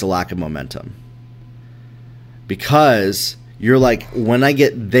creates a lack of momentum. Because you're like, when I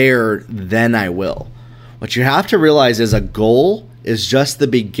get there, then I will. What you have to realize is a goal is just the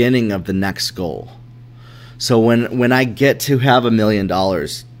beginning of the next goal. So when I get to have $1 million,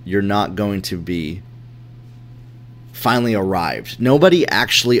 you're not going to be finally arrived. Nobody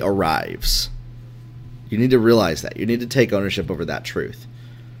actually arrives. You need to realize that. You need to take ownership over that truth.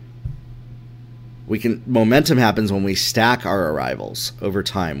 Momentum happens when we stack our arrivals over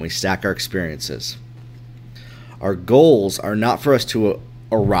time. We stack our experiences. Our goals are not for us to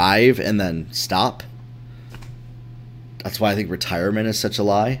arrive and then stop. That's why I think retirement is such a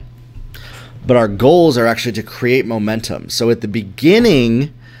lie. But our goals are actually to create momentum. So at the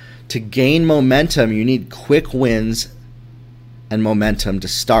beginning, to gain momentum, you need quick wins and momentum to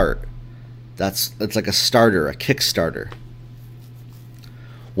start. That's like a starter, a Kickstarter.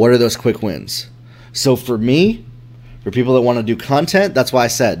 What are those quick wins? So for me, for people that want to do content, that's why I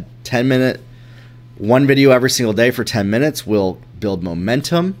said 10-minute, one video every single day for 10 minutes will build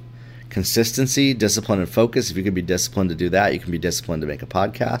momentum, consistency, discipline, and focus. If you can be disciplined to do that, you can be disciplined to make a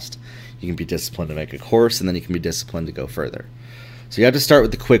podcast. You can be disciplined to make a course, and then you can be disciplined to go further. So you have to start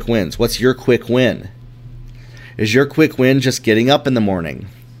with the quick wins. What's your quick win? Is your quick win just getting up in the morning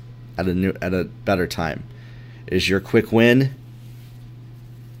at a better time? Is your quick win,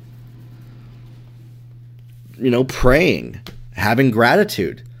 praying, having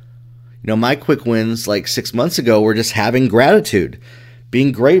gratitude? My quick wins like 6 months ago were just having gratitude,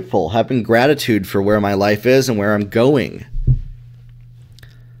 being grateful, having gratitude for where my life is and where I'm going.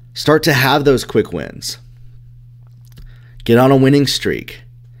 Start to have those quick wins. Get on a winning streak.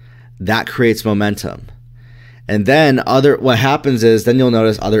 That creates momentum. And then what happens is then you'll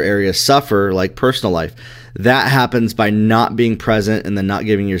notice other areas suffer, like personal life. That happens by not being present and then not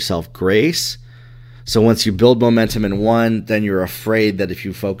giving yourself grace. So once you build momentum in one, then you're afraid that if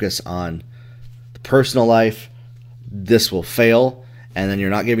you focus on the personal life, this will fail. And then you're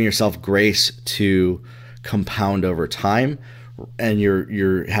not giving yourself grace to compound over time. And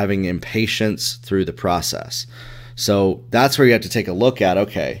you're having impatience through the process. So that's where you have to take a look at,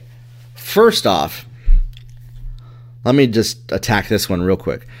 okay, first off, let me just attack this one real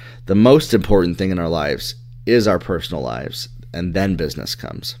quick. The most important thing in our lives is our personal lives, and then business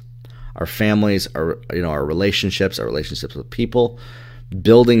comes. Our families, our relationships with people.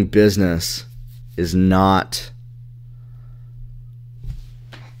 Building business is not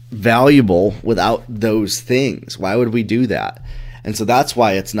valuable without those things. Why would we do that? And so that's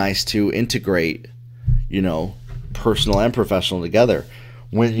why it's nice to integrate, personal and professional together.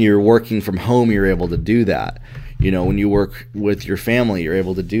 When you're working from home, you're able to do that. When you work with your family, you're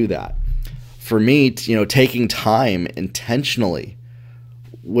able to do that. For me, taking time intentionally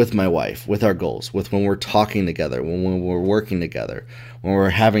with my wife, with our goals, with when we're talking together, when we're working together, when we're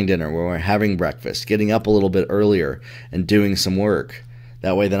having dinner, when we're having breakfast, getting up a little bit earlier and doing some work.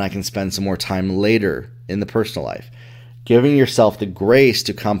 That way then I can spend some more time later in the personal life. Giving yourself the grace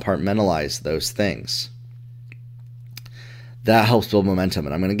to compartmentalize those things. That helps build momentum.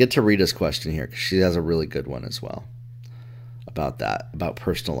 And I'm going to get to Rita's question here because she has a really good one as well about that, about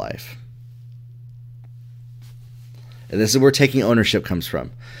personal life. And this is where taking ownership comes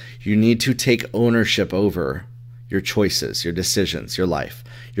from. You need to take ownership over your choices, your decisions, your life,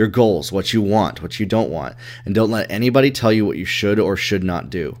 your goals, what you want, what you don't want. And don't let anybody tell you what you should or should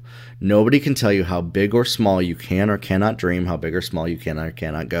not do. Nobody can tell you how big or small you can or cannot dream, how big or small you can or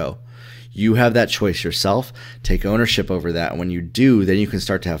cannot go. You have that choice yourself. Take ownership over that. And when you do, then you can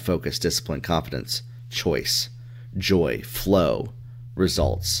start to have focus, discipline, confidence, choice, joy, flow,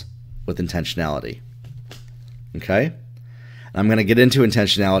 results with intentionality. Okay? And I'm going to get into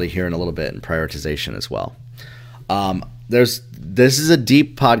intentionality here in a little bit and prioritization as well. This is a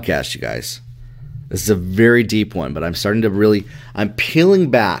deep podcast, you guys. This is a very deep one, but I'm starting to I'm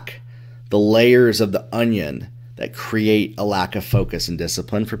peeling back the layers of the onion that create a lack of focus and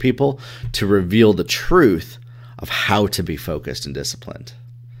discipline for people to reveal the truth of how to be focused and disciplined.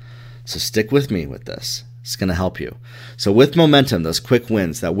 So stick with me with this. It's going to help you. So with momentum, those quick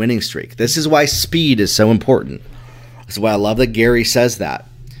wins, that winning streak, this is why speed is so important. This is why I love that Gary says that.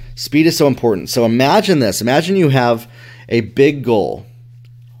 Speed is so important. So imagine this. Imagine you have a big goal.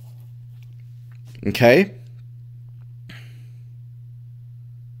 Okay?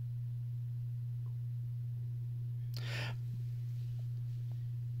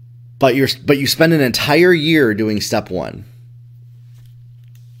 But you spend an entire year doing step one.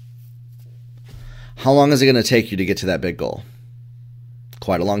 How long is it going to take you to get to that big goal?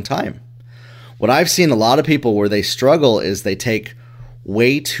 Quite a long time. What I've seen a lot of people where they struggle is they take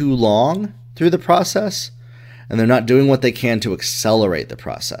way too long through the process and they're not doing what they can to accelerate the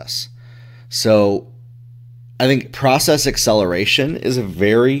process. So I think process acceleration is a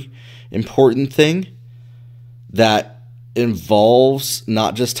very important thing that involves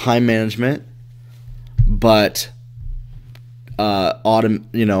not just time management, but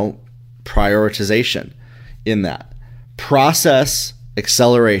prioritization in that. Process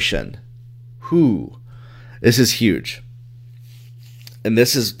acceleration. This is huge. And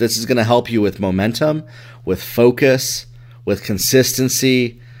this is going to help you with momentum, with focus, with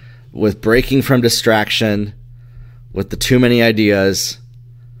consistency, with breaking from distraction, with the too many ideas,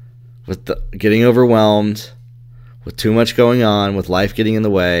 with the getting overwhelmed, with too much going on, with life getting in the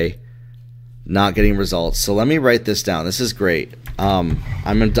way, not getting results. So let me write this down. This is great. I'm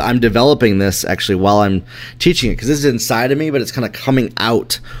developing this actually while I'm teaching it because this is inside of me, but it's kind of coming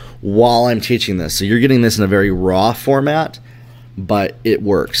out while I'm teaching this. So you're getting this in a very raw format, but it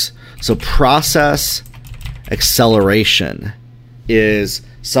works. So process acceleration is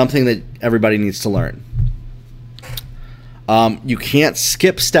something that everybody needs to learn. You can't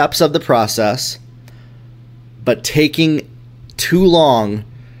skip steps of the process, but taking too long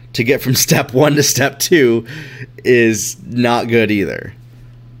to get from step 1 to step 2 is not good either.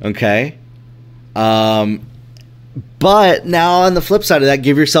 Okay? But now on the flip side of that,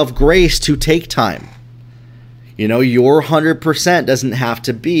 give yourself grace to take time. You know, your 100% doesn't have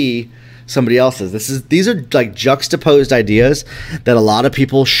to be somebody else's. These are like juxtaposed ideas that a lot of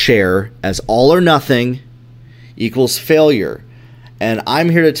people share as all or nothing equals failure. And I'm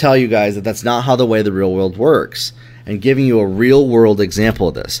here to tell you guys that that's not how the way the real world works, and giving you a real world example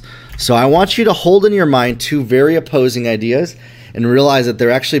of this. So I want you to hold in your mind two very opposing ideas and realize that they're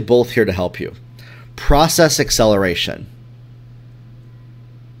actually both here to help you. Process acceleration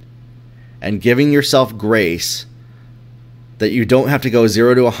and giving yourself grace that you don't have to go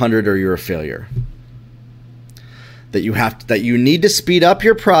 0 to 100 or you're a failure. That you need to speed up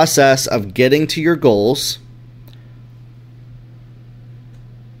your process of getting to your goals,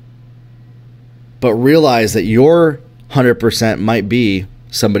 but realize that your 100% might be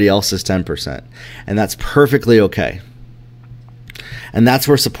somebody else's 10%. And that's perfectly okay. And that's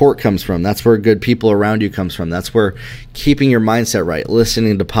where support comes from. That's where good people around you comes from. That's where keeping your mindset right,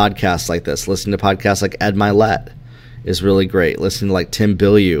 listening to podcasts like this, listening to podcasts like Ed Mylett is really great. Listening to like Tim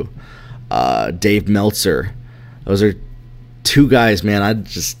Bilyeu, Dave Meltzer. Those are two guys, man.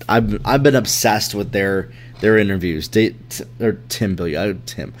 I've been obsessed with their interviews. Tom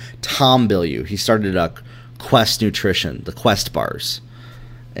Bilyeu. He started Quest Nutrition, the Quest bars,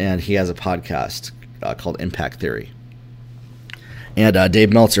 and he has a podcast called Impact Theory. And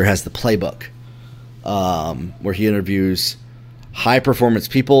Dave Meltzer has the Playbook, where he interviews high performance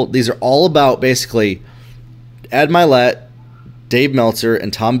people. These are all about basically Ed Mylett, Dave Meltzer,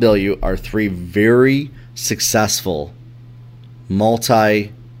 and Tom Bilyeu are three very successful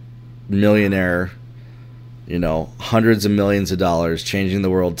multi-millionaire, hundreds of millions of dollars, changing the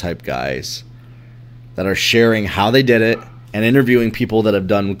world type guys that are sharing how they did it and interviewing people that have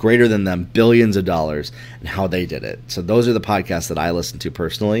done greater than them billions of dollars and how they did it. So those are the podcasts that I listen to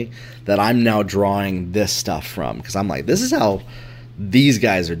personally that I'm now drawing this stuff from, because I'm like, this is how these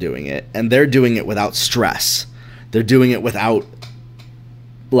guys are doing it, and they're doing it without stress. They're doing it without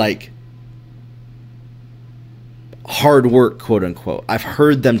like hard work, quote unquote. I've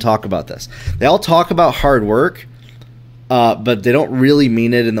heard them talk about this. They all talk about hard work, but they don't really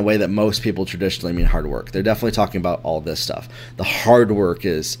mean it in the way that most people traditionally mean hard work. They're definitely talking about all this stuff. The hard work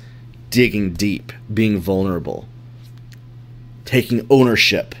is digging deep, being vulnerable, taking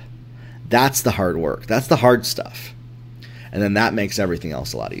ownership. That's the hard work. That's the hard stuff. And then that makes everything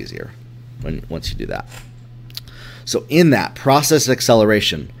else a lot easier once you do that. So in that process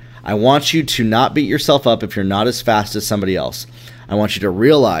acceleration, I want you to not beat yourself up if you're not as fast as somebody else. I want you to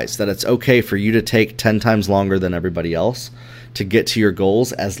realize that it's okay for you to take 10 times longer than everybody else to get to your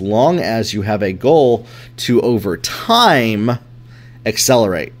goals, as long as you have a goal to, over time,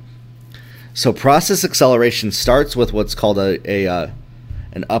 accelerate. So process acceleration starts with what's called an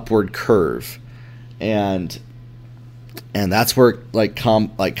upward curve. And that's where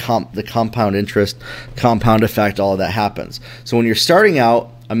the compound interest, compound effect, all of that happens. So when you're starting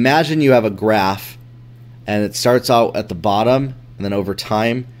out, imagine you have a graph and it starts out at the bottom, and then over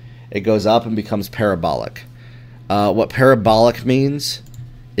time it goes up and becomes parabolic. What parabolic means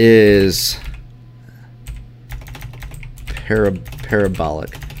is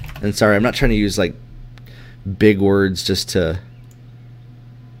parabolic. And sorry, I'm not trying to use like big words just to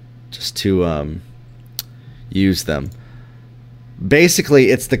use them.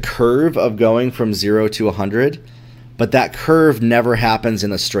 Basically, it's the curve of going from 0 to 100, but that curve never happens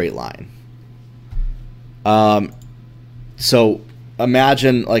in a straight line. So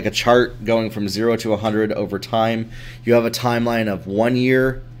imagine like a chart going from 0 to 100 over time. You have a timeline of 1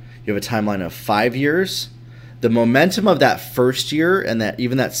 year. You have a timeline of 5 years. The momentum of that first year and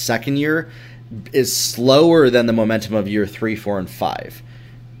that second year is slower than the momentum of year 3, 4, and 5.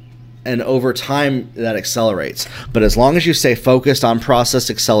 And over time, that accelerates. But as long as you stay focused on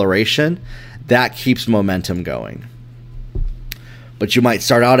process acceleration, that keeps momentum going. But you might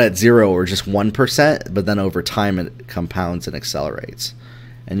start out at 0 or just 1%, but then over time it compounds and accelerates.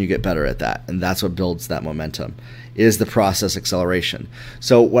 And you get better at that. And that's what builds that momentum, is the process acceleration.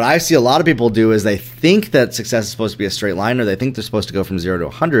 So what I see a lot of people do is they think that success is supposed to be a straight line, or they think they're supposed to go from 0 to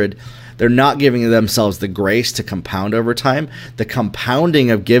 100. They're not giving themselves the grace to compound over time. The compounding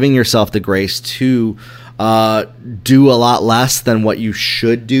of giving yourself the grace to do a lot less than what you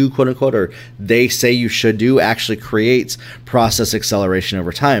should do, quote unquote, or they say you should do, actually creates process acceleration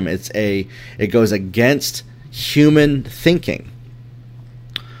over time. It goes against human thinking.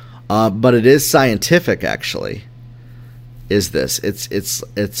 But it is scientific, actually. It's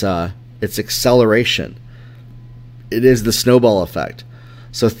acceleration. It is the snowball effect.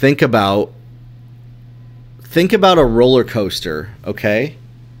 So think about a roller coaster, okay?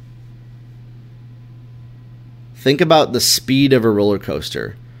 Think about the speed of a roller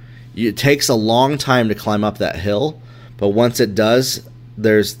coaster. It takes a long time to climb up that hill, but once it does,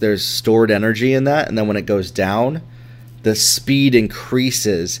 there's stored energy in that, and then when it goes down, the speed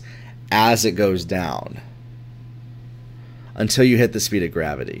increases as it goes down until you hit the speed of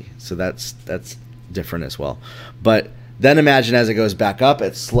gravity. So that's different as well. But then imagine as it goes back up,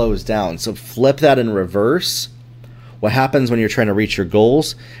 it slows down. So flip that in reverse. What happens when you're trying to reach your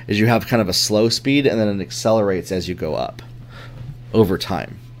goals is you have kind of a slow speed, and then it accelerates as you go up over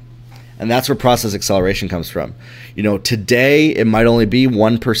time. And that's where process acceleration comes from. Today it might only be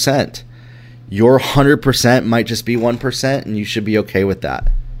 1%. Your 100% might just be 1%, and you should be okay with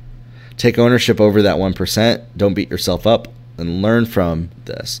that. Take ownership over that 1%. Don't beat yourself up, and learn from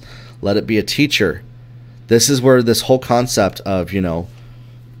this. Let it be a teacher. This is where this whole concept of,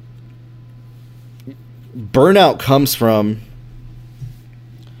 burnout comes from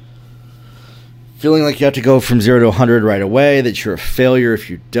feeling like you have to go from 0 to 100 right away, that you're a failure if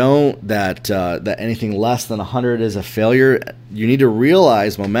you don't, that anything less than 100 is a failure. You need to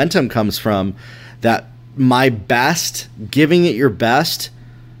realize momentum comes from that my best, giving it your best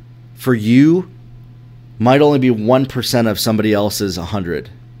for you might only be 1% of somebody else's 100.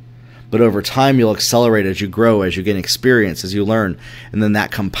 But over time, you'll accelerate as you grow, as you gain experience, as you learn, and then that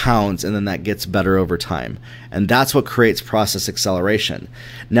compounds, and then that gets better over time. And that's what creates process acceleration.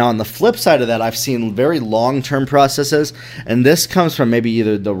 Now, on the flip side of that, I've seen very long-term processes, and this comes from maybe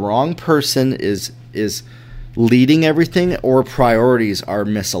either the wrong person is leading everything, or priorities are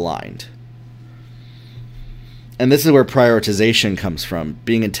misaligned. And this is where prioritization comes from.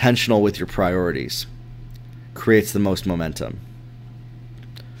 Being intentional with your priorities creates the most momentum.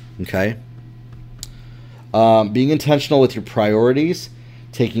 Okay? Being intentional with your priorities,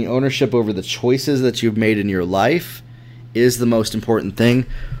 taking ownership over the choices that you've made in your life is the most important thing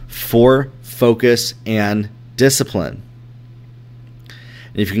for focus and discipline.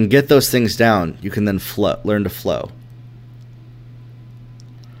 And if you can get those things down, you can then learn to flow.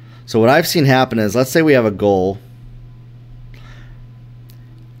 So what I've seen happen is, let's say we have a goal.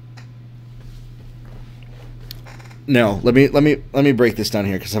 No, let me break this down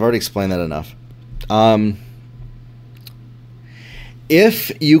here, because I've already explained that enough.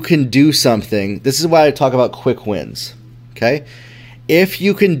 If you can do something, this is why I talk about quick wins. Okay? If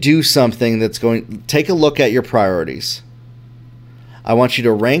you can do something take a look at your priorities. I want you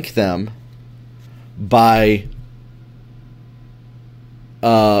to rank them by,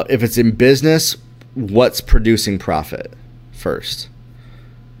 if it's in business, what's producing profit first.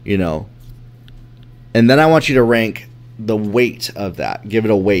 And then I want you to rank the weight of that. Give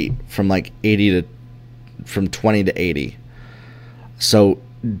it a weight from like 20 to 80. So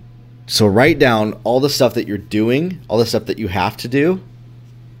write down all the stuff that you're doing, all the stuff that you have to do,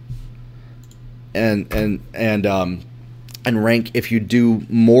 and rank. If you do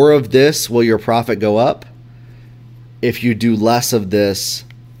more of this, will your profit go up? If you do less of this,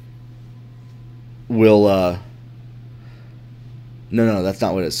 will No, that's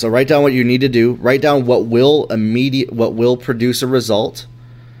not what it is. So write down what you need to do. Write down what will produce a result,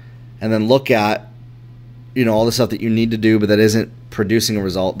 and then look at, all the stuff that you need to do but that isn't producing a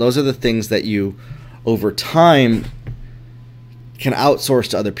result. Those are the things that you, over time, can outsource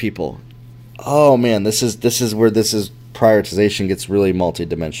to other people. Oh man, this is where prioritization gets really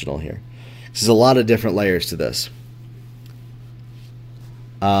multidimensional here. There's a lot of different layers to this.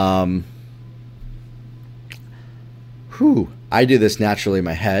 I do this naturally in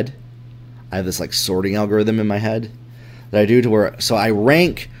my head. I have this like sorting algorithm in my head that I do so I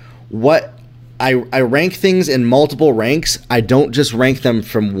rank I rank things in multiple ranks. I don't just rank them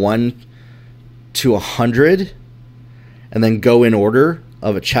from 1 to 100 and then go in order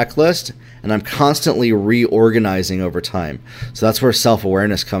of a checklist, and I'm constantly reorganizing over time. So that's where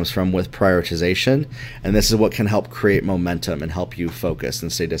self-awareness comes from with prioritization, and this is what can help create momentum and help you focus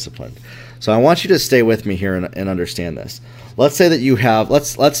and stay disciplined. So I want you to stay with me here and understand this. Let's say that you have,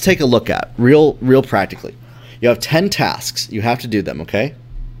 let's take a look at, real practically. You have 10 tasks. You have to do them, okay?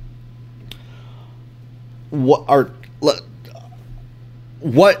 What are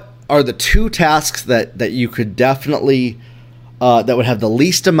the 2 tasks that you could definitely, that would have the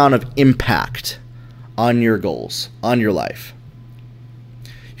least amount of impact on your goals, on your life.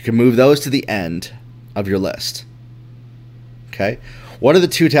 You can move those to the end of your list. Okay? What are the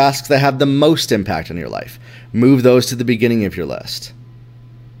 2 tasks that have the most impact on your life? Move those to the beginning of your list.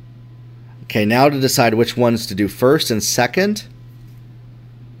 Okay, now to decide which ones to do first and second,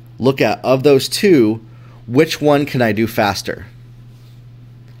 look at, of those 2, which one can I do faster?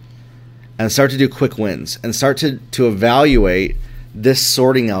 And start to do quick wins and start to evaluate this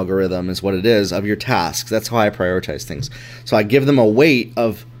sorting algorithm is what it is of your tasks. That's how I prioritize things. So I give them a weight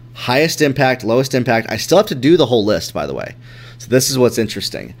of highest impact, lowest impact. I still have to do the whole list, by the way. So this is what's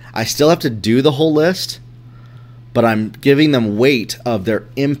interesting. I still have to do the whole list, but I'm giving them weight of their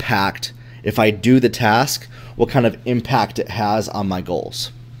impact. If I do the task, what kind of impact it has on my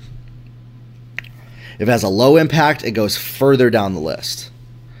goals. If it has a low impact, it goes further down the list.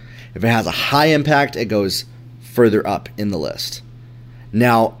 If it has a high impact, it goes further up in the list.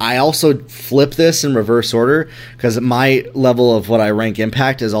 Now, I also flip this in reverse order because my level of what I rank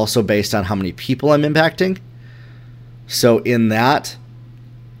impact is also based on how many people I'm impacting. So in that,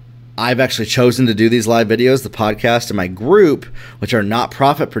 I've actually chosen to do these live videos, the podcast, and my group, which are not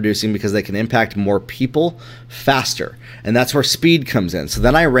profit producing because they can impact more people faster. And that's where speed comes in. So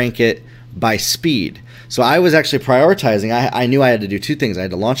then I rank it by speed. So I was actually prioritizing. I knew I had to do 2 things. I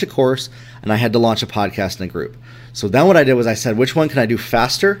had to launch a course and I had to launch a podcast and a group. So then what I did was I said, which one can I do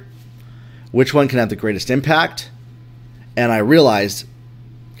faster? Which one can have the greatest impact? And I realized,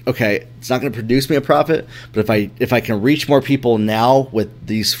 okay, it's not going to produce me a profit, but if I can reach more people now with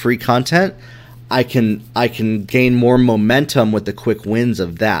these free content, I can gain more momentum with the quick wins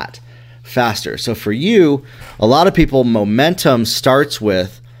of that faster. So for you, a lot of people, momentum starts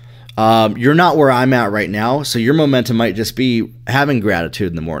with you're not where I'm at right now, so your momentum might just be having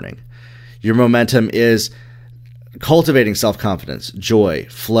gratitude in the morning. Your momentum is cultivating self-confidence, joy,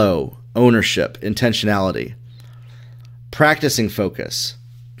 flow, ownership, intentionality, practicing focus,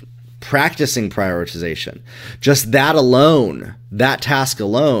 practicing prioritization. Just that alone, that task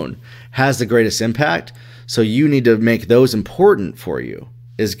alone, has the greatest impact. So you need to make those important for you,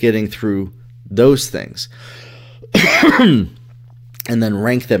 is getting through those things. And then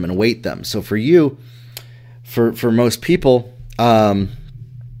rank them and weight them. So for you, for most people,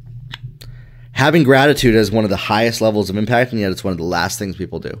 having gratitude is one of the highest levels of impact, and yet it's one of the last things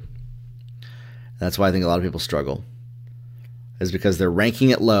people do. That's why I think a lot of people struggle, is because they're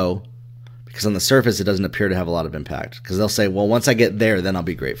ranking it low, because on the surface it doesn't appear to have a lot of impact. Because they'll say, well, once I get there, then I'll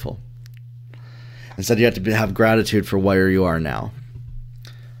be grateful. Instead, you have to have gratitude for where you are now.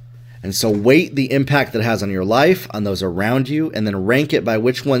 And so weight the impact that it has on your life, on those around you, and then rank it by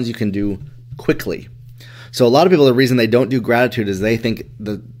which ones you can do quickly. So a lot of people, the reason they don't do gratitude is they think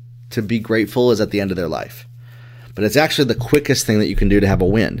to be grateful is at the end of their life. But it's actually the quickest thing that you can do to have a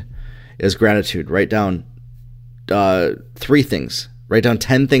win is gratitude. Write down 3 things. Write down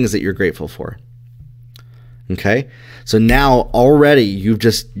 10 things that you're grateful for. Okay? So now already you've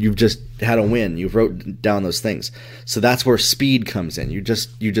just had a win. You've wrote down those things. So that's where speed comes in. You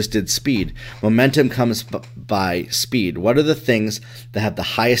just did speed. Momentum comes by speed. What are the things that have the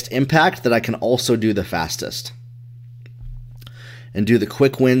highest impact that I can also do the fastest? And do the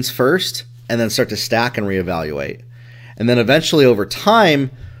quick wins first, and then start to stack and reevaluate. And then eventually over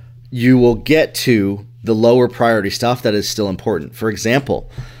time, you will get to the lower priority stuff that is still important. For example,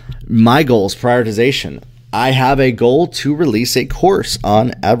 my goal is prioritization. I have a goal to release a course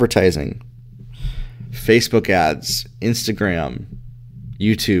on advertising, Facebook ads, Instagram,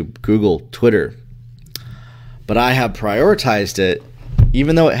 YouTube, Google, Twitter. But I have prioritized it,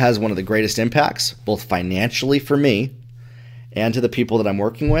 even though it has one of the greatest impacts, both financially for me and to the people that I'm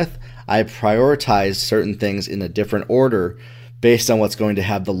working with. I prioritize certain things in a different order based on what's going to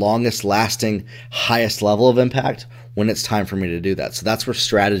have the longest lasting, highest level of impact when it's time for me to do that. So that's where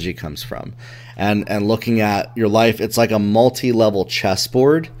strategy comes from. And looking at your life, it's like a multi-level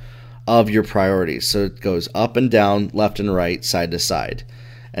chessboard of your priorities. So it goes up and down, left and right, side to side.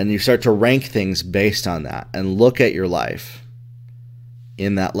 And you start to rank things based on that and look at your life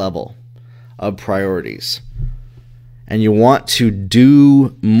in that level of priorities. And you want to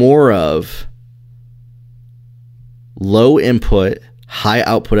do more of low input, high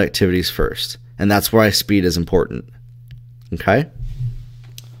output activities first. And that's why speed is important. Okay?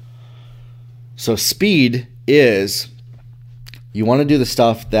 So speed is, you want to do the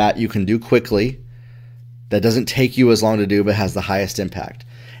stuff that you can do quickly, that doesn't take you as long to do, but has the highest impact.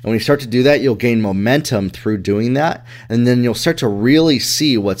 And when you start to do that, you'll gain momentum through doing that. And then you'll start to really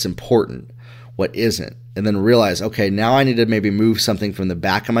see what's important, what isn't. And then realize, okay, now I need to maybe move something from the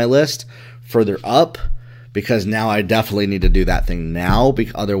back of my list further up, because now I definitely need to do that thing now,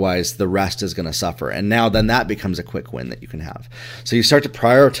 because otherwise the rest is going to suffer. And now then that becomes a quick win that you can have. So you start to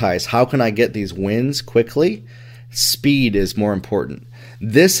prioritize, how can I get these wins quickly? Speed is more important.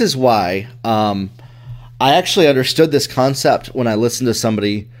 This is why I actually understood this concept when I listened to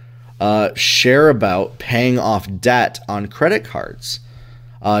somebody share about paying off debt on credit cards.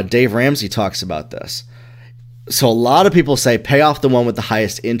 Dave Ramsey talks about this. So a lot of people say pay off the one with the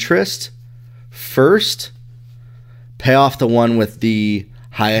highest interest first, pay off the one with the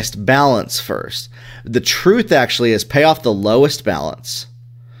highest balance first. The truth actually is pay off the lowest balance.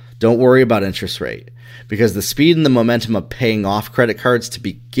 Don't worry about interest rate, because the speed and the momentum of paying off credit cards to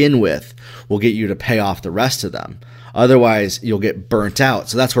begin with will get you to pay off the rest of them. Otherwise, you'll get burnt out.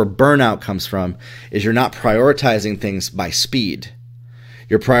 So that's where burnout comes from, is you're not prioritizing things by speed.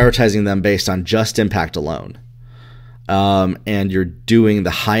 You're prioritizing them based on just impact alone. And you're doing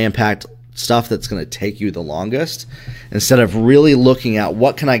the high impact stuff that's going to take you the longest, instead of really looking at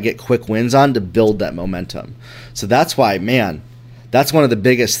what can I get quick wins on to build that momentum. So that's why, man, that's one of the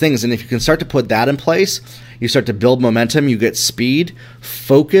biggest things. And if you can start to put that in place, you start to build momentum, you get speed,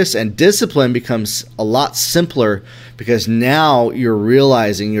 focus, and discipline becomes a lot simpler, because now you're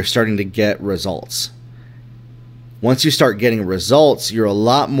realizing you're starting to get results. Once you start getting results, you're a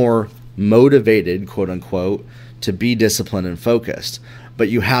lot more motivated, quote unquote, to be disciplined and focused. But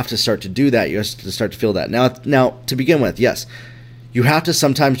you have to start to do that. You have to start to feel that. Now, to begin with, yes, you have to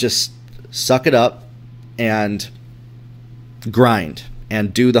sometimes just suck it up and grind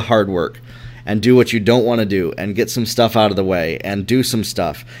and do the hard work and do what you don't want to do and get some stuff out of the way and do some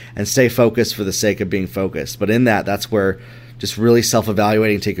stuff and stay focused for the sake of being focused. But in that's where just really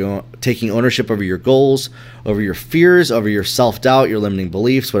self-evaluating, taking ownership over your goals, over your fears, over your self-doubt, your limiting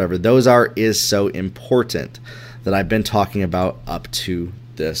beliefs, whatever those are, is so important, that I've been talking about up to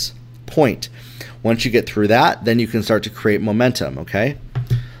this point. Once you get through that, then you can start to create momentum, okay?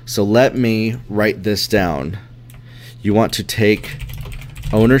 So let me write this down. You want to take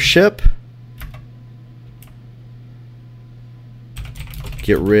ownership,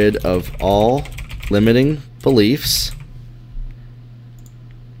 get rid of all limiting beliefs,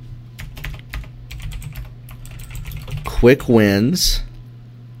 quick wins,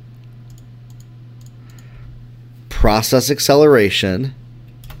 process acceleration,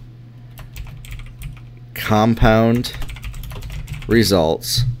 compound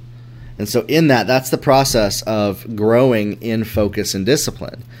results. And so in that's the process of growing in focus and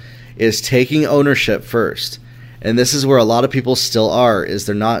discipline, is taking ownership first. And this is where a lot of people still are, is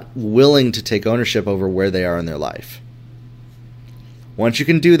they're not willing to take ownership over where they are in their life. Once you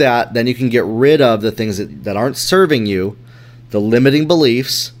can do that, then you can get rid of the things that aren't serving you, the limiting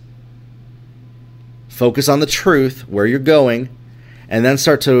beliefs, focus on the truth, where you're going, and then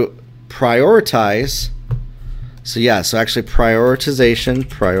start to prioritize. So actually prioritization.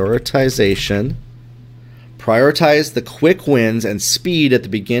 Prioritize the quick wins and speed at the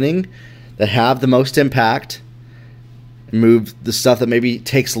beginning that have the most impact. Move the stuff that maybe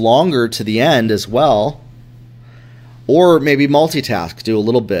takes longer to the end as well. Or maybe multitask, do a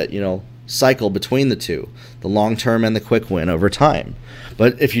little bit, cycle between the two, the long term and the quick win over time.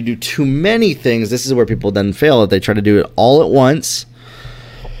 But if you do too many things, this is where people then fail. If they try to do it all at once,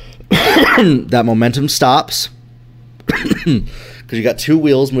 that momentum stops, because you got two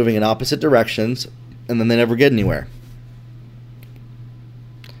wheels moving in opposite directions, and then they never get anywhere.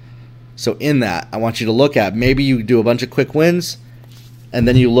 So in that, I want you to look at, maybe you do a bunch of quick wins, and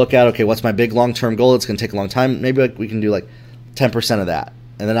then you look at, okay, what's my big long-term goal? It's going to take a long time. Maybe we can do 10% of that,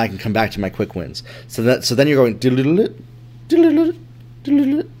 and then I can come back to my quick wins. So then you're going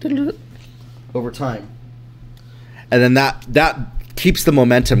over time, and then that keeps the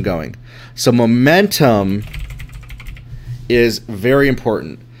momentum going. So momentum is very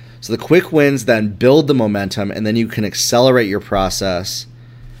important. So the quick wins then build the momentum, and then you can accelerate your process,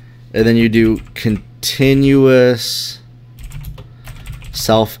 and then you do continuous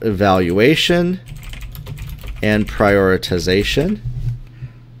self-evaluation and prioritization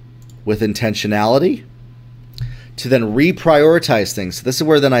with intentionality to then reprioritize things. So this is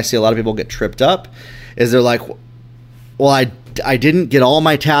where then I see a lot of people get tripped up, is they're like, well, I didn't get all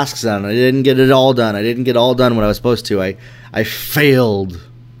my tasks done. I didn't get it all done. I didn't get all done what I was supposed to. I failed.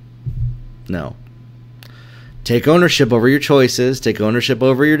 No. Take ownership over your choices. Take ownership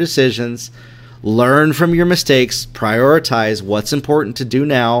over your decisions. Learn from your mistakes. Prioritize what's important to do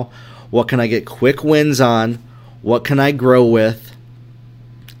now. What can I get quick wins on? What can I grow with?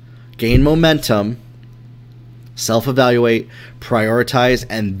 Gain momentum. Self-evaluate. Prioritize.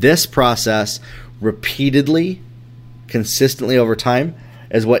 And this process repeatedly, consistently over time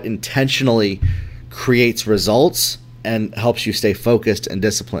is what intentionally creates results and helps you stay focused and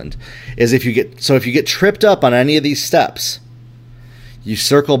disciplined. If you get tripped up on any of these steps, you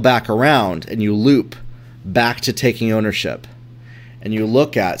circle back around and you loop back to taking ownership. And you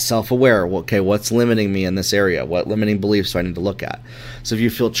look at self-aware, okay, what's limiting me in this area? What limiting beliefs do I need to look at? So if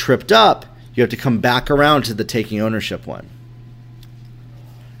you feel tripped up, you have to come back around to the taking ownership one.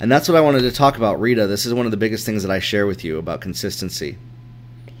 And that's what I wanted to talk about, Rita. This is one of the biggest things that I share with you about consistency.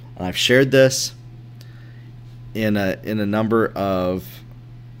 And I've shared this in a number of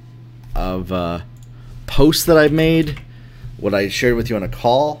posts that I've made, what I shared with you on a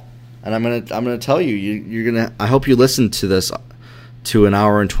call, and I'm gonna tell you, I hope you listen to this to an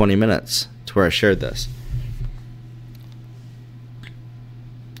hour and 20 minutes to where I shared this.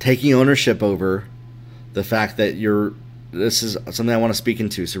 Taking ownership over the fact that this is something I want to speak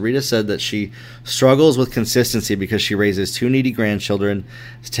into. So Rita said that she struggles with consistency because she raises 2 needy grandchildren,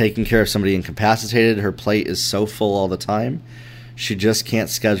 is taking care of somebody incapacitated. Her plate is so full all the time, she just can't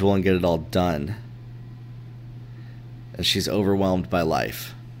schedule and get it all done. And she's overwhelmed by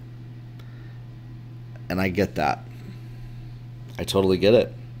life. And I get that. I totally get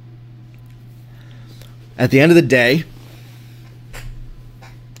it. At the end of the day,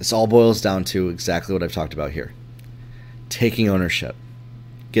 this all boils down to exactly what I've talked about here. Taking ownership,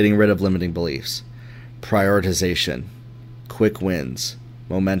 getting rid of limiting beliefs, prioritization, quick wins,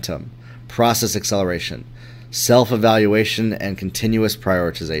 momentum, process acceleration, self-evaluation, and continuous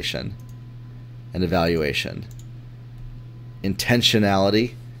prioritization and evaluation.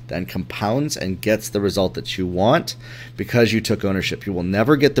 Intentionality then compounds and gets the result that you want because you took ownership. You will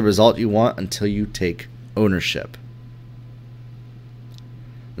never get the result you want until you take ownership.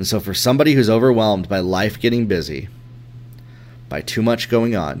 And so for somebody who's overwhelmed by life getting busy, by too much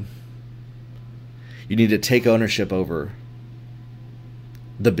going on, you need to take ownership over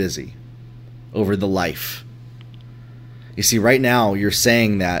the busy, over the life. You see, right now you're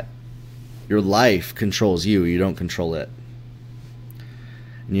saying that your life controls you, you don't control it.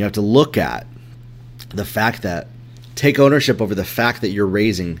 And you have to look at the fact that, take ownership over the fact that you're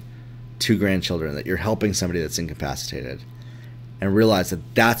raising 2 grandchildren, that you're helping somebody that's incapacitated, and realize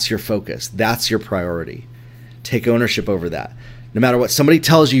that that's your focus, that's your priority. Take ownership over that. No matter what somebody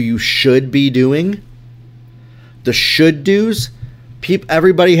tells you should be doing, the should do's,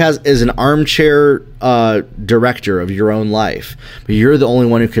 everybody is an armchair director of your own life, but you're the only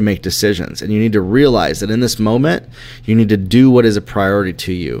one who can make decisions. And you need to realize that in this moment, you need to do what is a priority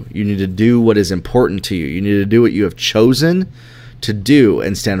to you. You need to do what is important to you. You need to do what you have chosen to do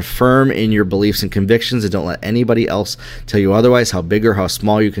and stand firm in your beliefs and convictions, and don't let anybody else tell you otherwise, how big or how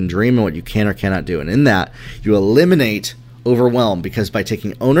small you can dream and what you can or cannot do. And in that, you eliminate overwhelm, because by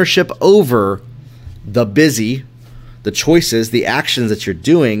taking ownership over the busy, the choices, the actions that you're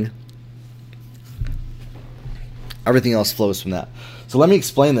doing, everything else flows from that. So let me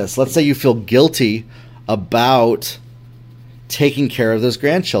explain this. Let's say you feel guilty about taking care of those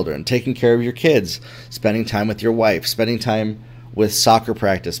grandchildren, taking care of your kids, spending time with your wife, spending time with soccer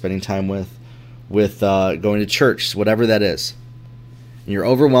practice, spending time with going to church, whatever that is. And you're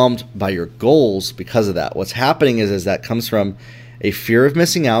overwhelmed by your goals because of that. What's happening is that comes from a fear of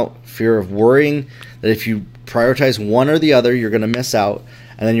missing out, fear of worrying that if you prioritize one or the other, you're going to miss out,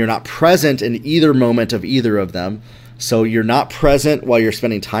 and then you're not present in either moment of either of them. So you're not present while you're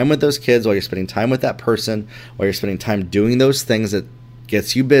spending time with those kids, while you're spending time with that person, while you're spending time doing those things that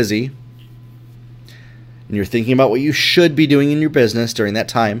gets you busy. And you're thinking about what you should be doing in your business during that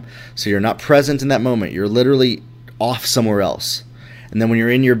time. So you're not present in that moment. You're literally off somewhere else. And then when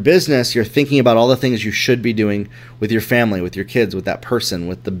you're in your business, you're thinking about all the things you should be doing with your family, with your kids, with that person,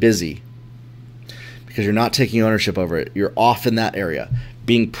 with the busy. Because you're not taking ownership over it. You're off in that area.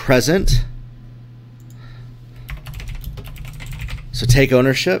 Being present. So take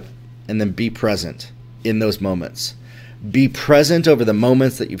ownership and then be present in those moments. Be present over the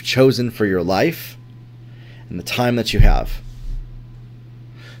moments that you've chosen for your life and the time that you have.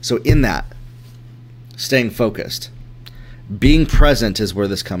 So in that, staying focused. Being present is where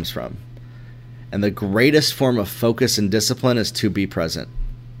this comes from. And the greatest form of focus and discipline is to be present.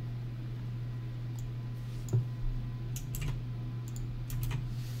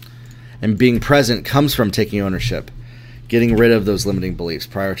 And being present comes from taking ownership, getting rid of those limiting beliefs,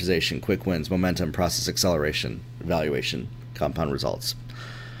 prioritization, quick wins, momentum, process acceleration, evaluation, compound results.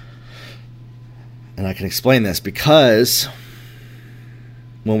 And I can explain this because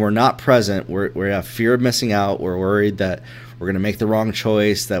When we're not present, we have fear of missing out. We're worried that we're going to make the wrong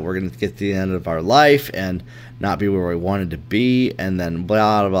choice, that we're going to get to the end of our life and not be where we wanted to be, and then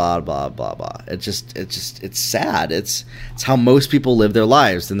blah, blah, blah, blah, blah. It's sad. It's how most people live their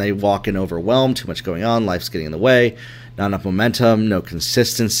lives. And they walk in overwhelmed, too much going on, life's getting in the way, not enough momentum, no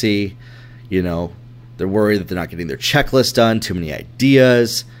consistency. They're worried that they're not getting their checklist done, too many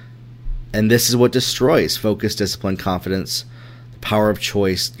ideas. And this is what destroys focus, discipline, confidence, the power of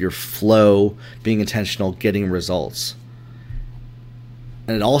choice, your flow, being intentional, getting results.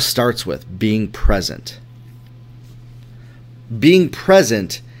 And it all starts with being present. Being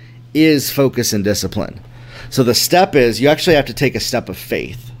present is focus and discipline. So the step is you actually have to take a step of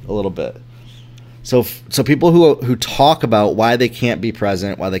faith a little bit. So people who talk about why they can't be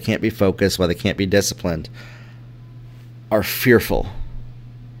present, why they can't be focused, why they can't be disciplined are fearful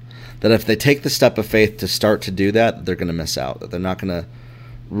that if they take the step of faith to start to do that, they're going to miss out, that they're not going to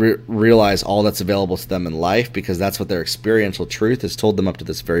realize all that's available to them in life, because that's what their experiential truth has told them up to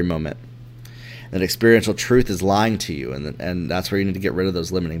this very moment. And experiential truth is lying to you, and that's where you need to get rid of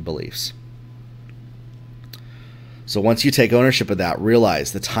those limiting beliefs. So once you take ownership of that,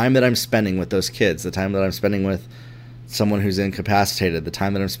 realize the time that I'm spending with those kids, the time that I'm spending with someone who's incapacitated, the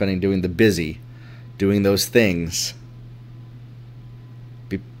time that I'm spending doing the busy, doing those things,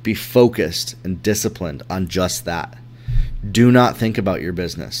 be focused and disciplined on just that. Do not think about your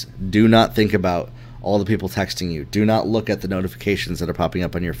business. Do not think about all the people texting you. Do not look at the notifications that are popping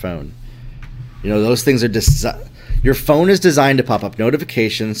up on your phone. Those things are your phone is designed to pop up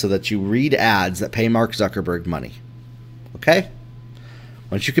notifications so that you read ads that pay Mark Zuckerberg money. Okay?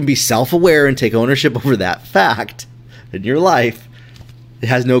 Once you can be self-aware and take ownership over that fact in your life, it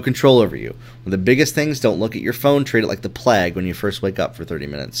has no control over you. One of the biggest things, don't look at your phone. Treat it like the plague when you first wake up for 30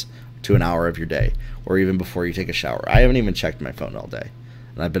 minutes to an hour of your day, or even before you take a shower. I haven't even checked my phone all day,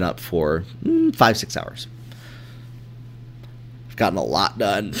 and I've been up for 5-6 hours. I've gotten a lot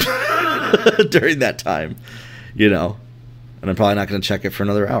done during that time, and I'm probably not going to check it for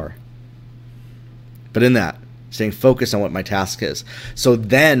another hour. But in that, staying focused on what my task is. So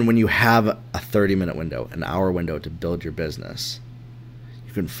then when you have a 30-minute window, an hour window to build your business,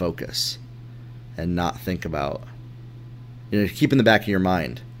 you can focus and not think about, keep in the back of your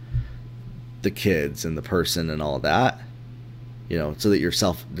mind the kids and the person and all of that, so that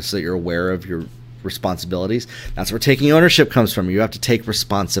you're aware of your responsibilities. That's where taking ownership comes from. You have to take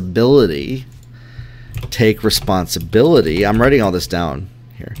responsibility. Take responsibility. I'm writing all this down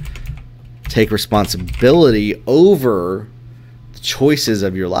here. Take responsibility over the choices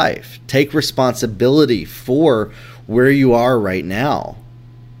of your life. Take responsibility for where you are right now.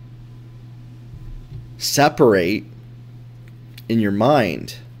 Separate in your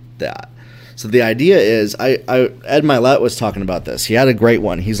mind that. So the idea is, Ed Mylett was talking about this. He had a great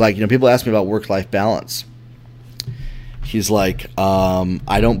one. He's like, people ask me about work-life balance. He's like,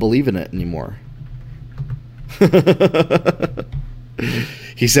 I don't believe in it anymore.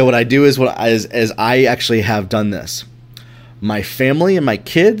 He said, what I do is as I actually have done this. My family and my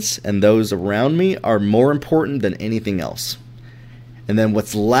kids and those around me are more important than anything else. And then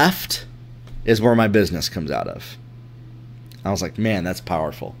what's left is where my business comes out of. I was like, man, that's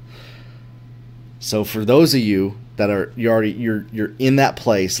powerful. So for those of you that you're in that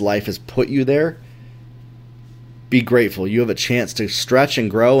place, life has put you there, be grateful. You have a chance to stretch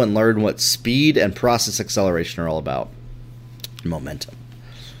and grow and learn what speed and process acceleration are all about. Momentum.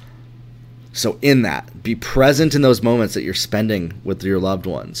 So in that, be present in those moments that you're spending with your loved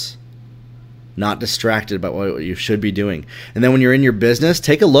ones. Not distracted by what you should be doing. And then when you're in your business,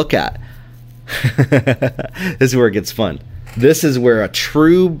 take a look at. This is where it gets fun. This is where a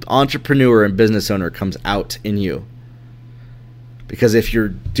true entrepreneur and business owner comes out in you. Because if you're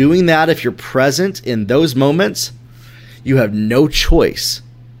doing that, if you're present in those moments, you have no choice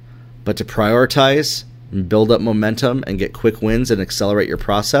but to prioritize and build up momentum and get quick wins and accelerate your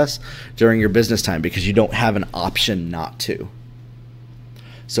process during your business time, because you don't have an option not to.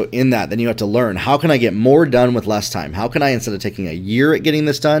 So in that, then you have to learn, how can I get more done with less time? How can I, instead of taking a year at getting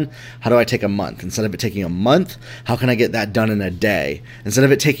this done, how do I take a month? Instead of it taking a month, how can I get that done in a day? Instead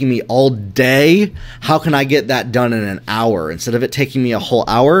of it taking me all day, how can I get that done in an hour? Instead of it taking me a whole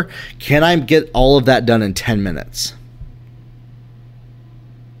hour, can I get all of that done in 10 minutes?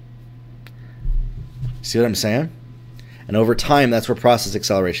 See what I'm saying? And over time, that's where process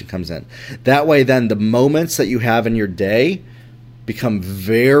acceleration comes in. That way, then, the moments that you have in your day become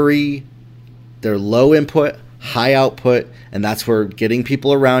they're low input, high output, and that's where getting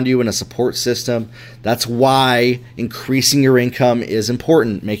people around you in a support system. That's why increasing your income is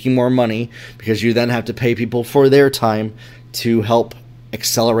important, making more money, because you then have to pay people for their time to help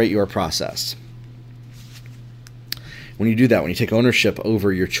accelerate your process. When you do that, when you take ownership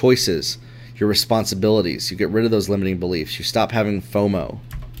over your choices, your responsibilities, you get rid of those limiting beliefs. You stop having FOMO.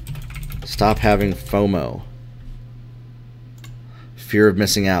 Stop having FOMO. Fear of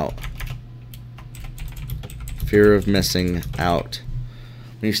missing out. Fear of missing out.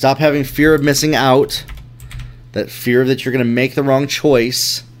 When you stop having fear of missing out, that fear that you're going to make the wrong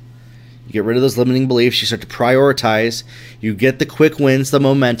choice, you get rid of those limiting beliefs, you start to prioritize, you get the quick wins, the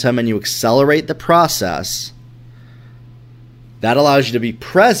momentum, and you accelerate the process. That allows you to be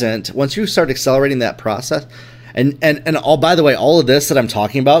present. Once you start accelerating that process, and all, by the way, all of this that I'm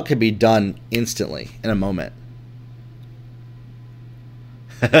talking about can be done instantly in a moment.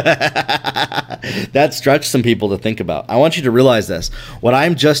 That stretched some people to think about. I want you to realize this. What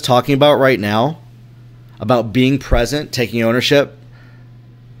I'm just talking about right now, about being present, taking ownership,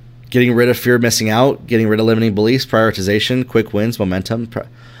 getting rid of fear of missing out, getting rid of limiting beliefs, prioritization, quick wins, momentum.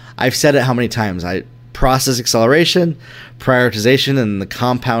 I've said it how many times? Process acceleration, prioritization, and the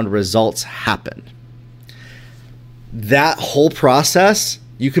compound results happen. That whole process,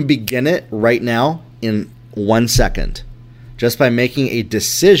 you can begin it right now in 1 second, just by making a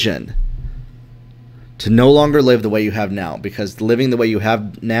decision to no longer live the way you have now. Because living the way you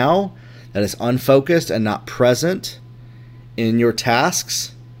have now, that is unfocused and not present in your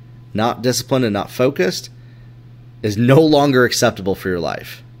tasks, not disciplined and not focused, is no longer acceptable for your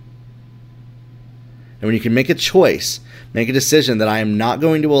life. And when you can make a choice, make a decision that I am not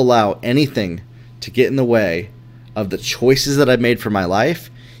going to allow anything to get in the way of the choices that I've made for my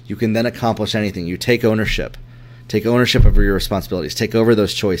life, you can then accomplish anything. You take ownership. Take ownership over your responsibilities. Take over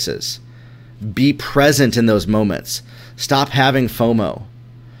those choices. Be present in those moments. Stop having FOMO.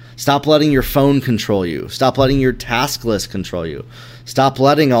 Stop letting your phone control you. Stop letting your task list control you. Stop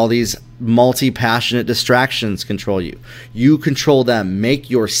letting all these multi-passionate distractions control you. You control them.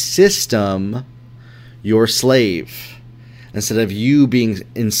 Make your system your slave instead of you being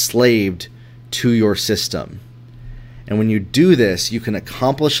enslaved to your system. And when you do this, you can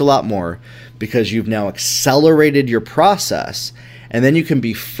accomplish a lot more because you've now accelerated your process, and then you can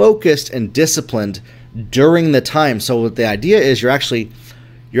be focused and disciplined during the time. So what the idea is, you're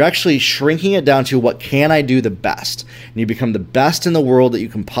actually shrinking it down to what can I do the best, and you become the best in the world that you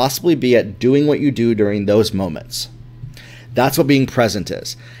can possibly be at doing what you do during those moments. That's what being present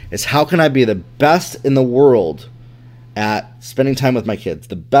is. It's how can I be the best in the world at spending time with my kids,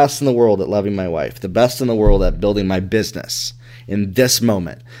 the best in the world at loving my wife, the best in the world at building my business in this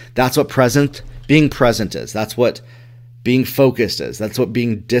moment. That's what being present is. That's what being focused is. That's what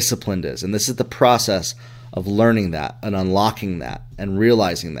being disciplined is. And this is the process of learning that and unlocking that and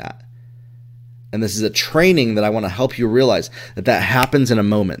realizing that. And this is a training that I want to help you realize that happens in a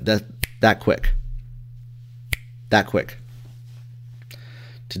moment, that quick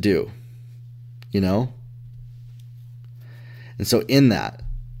to do, And so in that,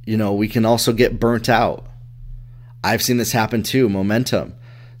 we can also get burnt out. I've seen this happen too. Momentum.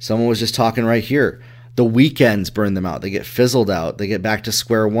 Someone was just talking right here. The weekends burn them out. They get fizzled out. They get back to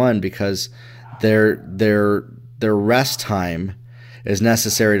square one because their rest time is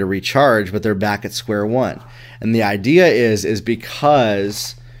necessary to recharge, but they're back at square one. And the idea is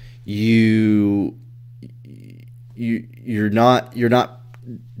because you're not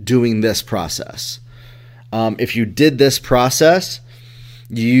doing this process. If you did this process,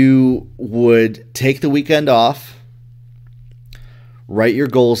 you would take the weekend off, write your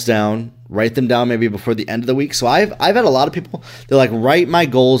goals down, write them down maybe before the end of the week. So I've had a lot of people, they're like, write my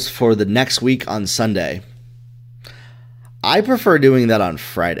goals for the next week on Sunday. I prefer doing that on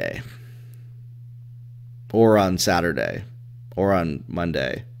Friday or on Saturday or on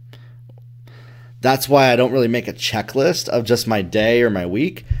Monday. That's why I don't really make a checklist of just my day or my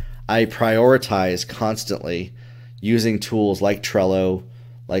week. I prioritize constantly using tools like Trello,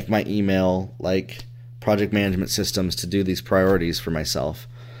 like my email, like project management systems to do these priorities for myself.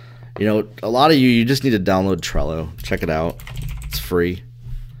 A lot of you just need to download Trello. Check it out. It's free.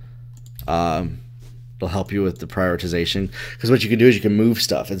 It'll help you with the prioritization. Because what you can do is you can move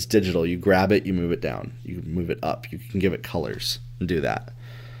stuff. It's digital. You grab it, you move it down. You move it up. You can give it colors and do that.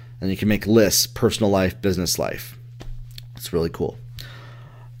 And you can make lists, personal life, business life. It's really cool.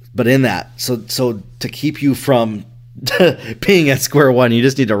 But in that, so to keep you from being at square one, you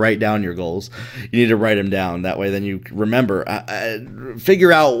just need to write down your goals. You need to write them down. That way then you remember,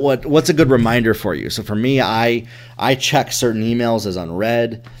 figure out what's a good reminder for you. So for me, I check certain emails as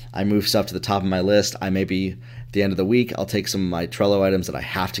unread. I move stuff to the top of my list. I maybe at the end of the week, I'll take some of my Trello items that I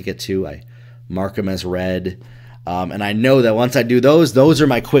have to get to. I mark them as read. And I know that once I do those are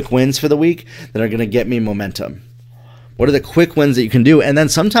my quick wins for the week that are going to get me momentum. What are the quick wins that you can do? And then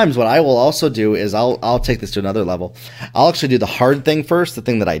sometimes what I will also do is I'll take this to another level. I'll actually do the hard thing first, the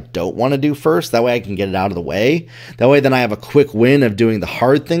thing that I don't want to do first. That way I can get it out of the way. That way then I have a quick win of doing the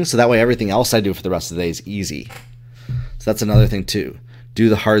hard thing. So that way everything else I do for the rest of the day is easy. So that's another thing too. Do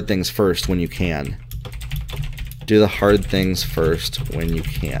the hard things first when you can. Do the hard things first when you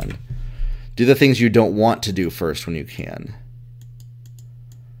can. Do the things you don't want to do first when you can.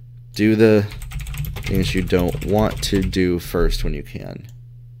 Do the things you don't want to do first when you can.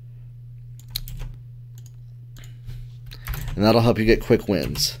 And that'll help you get quick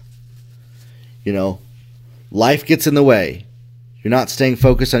wins. You know, life gets in the way. You're not staying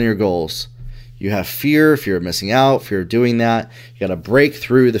focused on your goals. You have fear of missing out, fear of doing that. You got to break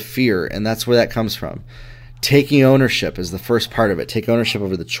through the fear, and that's where that comes from. Taking ownership is the first part of it. Take ownership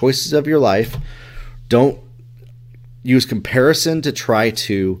over the choices of your life. Don't use comparison to try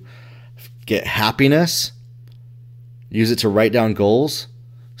to get happiness. Use it to write down goals.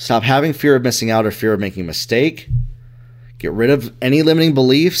 Stop having fear of missing out or fear of making a mistake. Get rid of any limiting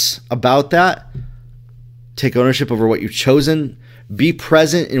beliefs about that. Take ownership over what you've chosen. Be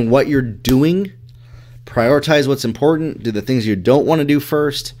present in what you're doing. Prioritize what's important. Do the things you don't want to do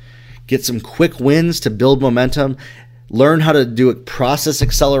first. Get some quick wins to build momentum. Learn how to do a process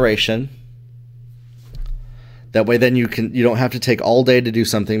acceleration. That way then you don't have to take all day to do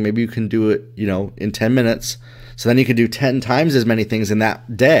something. Maybe you can do it, in 10 minutes. So then you can do 10 times as many things in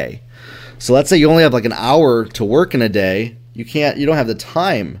that day. So let's say you only have like an hour to work in a day. You don't have the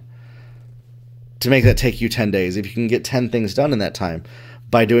time to make that take you 10 days. If you can get 10 things done in that time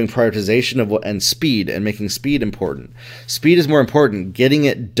by doing prioritization and speed and making speed important. Speed is more important. Getting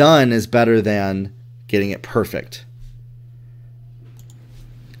it done is better than getting it perfect.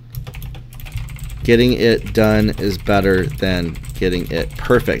 Getting it done is better than getting it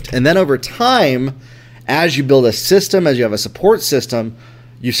perfect. And then over time, as you build a system, as you have a support system,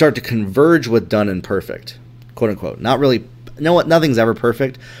 you start to converge with done and perfect, quote unquote. Not really, you know what? Nothing's ever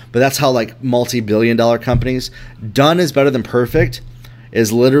perfect, but that's how like multi-billion-dollar companies, done is better than perfect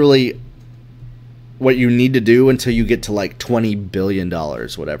is literally what you need to do until you get to like $20 billion,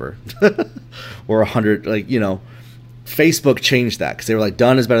 whatever, or 100, Facebook changed that because they were like,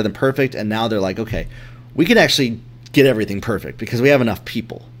 done is better than perfect. And now they're like, okay, we can actually get everything perfect because we have enough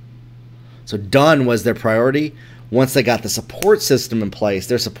people. So done was their priority. Once they got the support system in place,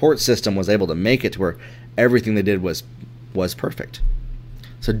 their support system was able to make it to where everything they did was perfect.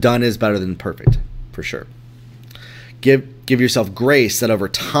 So done is better than perfect, for sure. Give yourself grace that over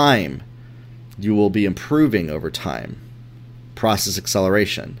time, you will be improving over time. Process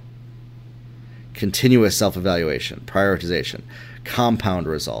acceleration. Continuous self-evaluation, prioritization, compound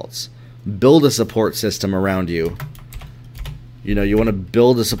results. Build a support system around you. You want to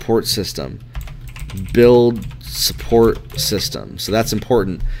build a support system. Build support system. So that's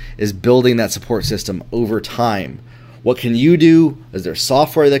important, is building that support system over time. What can you do? Is there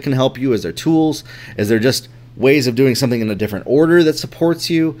software that can help you? Is there tools? Is there just ways of doing something in a different order that supports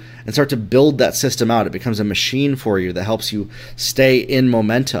you? And start to build that system out. It becomes a machine for you that helps you stay in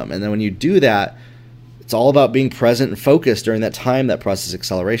momentum. And then when you do that, it's all about being present and focused during that time, that process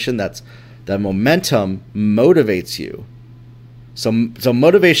acceleration. That momentum motivates you. So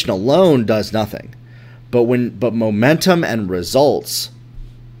motivation alone does nothing. But momentum and results.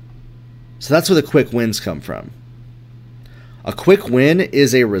 So that's where the quick wins come from. A quick win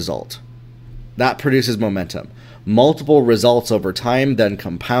is a result. That produces momentum. Multiple results over time then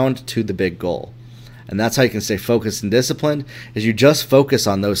compound to the big goal. And that's how you can stay focused and disciplined, is you just focus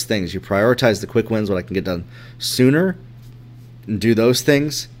on those things. You prioritize the quick wins, what I can get done sooner, and do those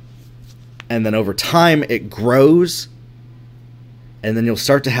things. And then over time, it grows. And then you'll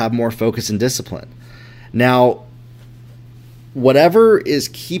start to have more focus and discipline. Now, whatever is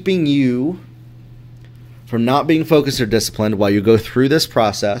keeping you from not being focused or disciplined while you go through this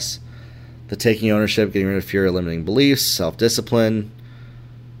process, the taking ownership, getting rid of fear, limiting beliefs, self-discipline,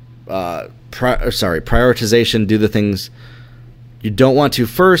 prioritization, do the things you don't want to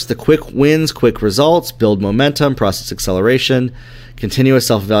first, the quick wins, quick results, build momentum, process acceleration, continuous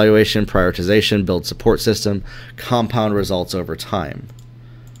self-evaluation, prioritization, build support system, compound results over time.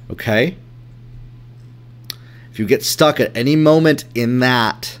 Okay? If you get stuck at any moment in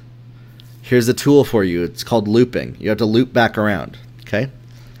that, here's the tool for you. It's called looping. You have to loop back around. Okay?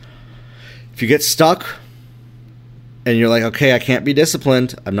 If you get stuck and you're like, okay, I can't be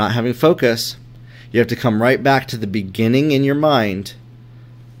disciplined, I'm not having focus, you have to come right back to the beginning in your mind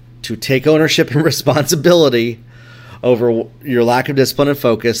to take ownership and responsibility over your lack of discipline and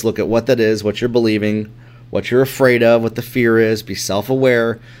focus. Look at what that is, what you're believing, what you're afraid of, what the fear is, be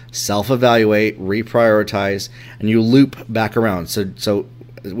self-aware, self-evaluate, reprioritize, and you loop back around. So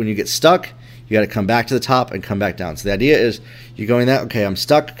when you get stuck, you got to come back to the top and come back down. So the idea is you're going that, okay, I'm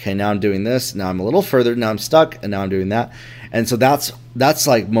stuck. Okay, now I'm doing this. Now I'm a little further. Now I'm stuck, and now I'm doing that. And so that's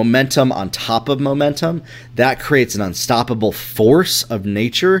like momentum on top of momentum. That creates an unstoppable force of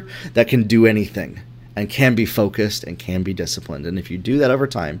nature that can do anything and can be focused and can be disciplined. And if you do that over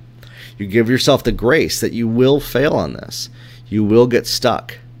time, you give yourself the grace that you will fail on this. You will get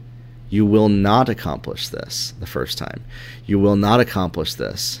stuck. You will not accomplish this the first time. You will not accomplish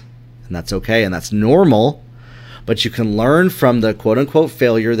this. And that's okay, and that's normal. But you can learn from the quote-unquote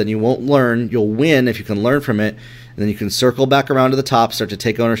failure. Then you won't learn. You'll win if you can learn from it. And then you can circle back around to the top, start to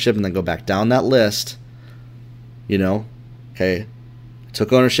take ownership, and then go back down that list. Okay,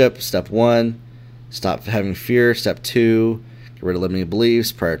 took ownership, step 1. Stop having fear, step 2. Get rid of limiting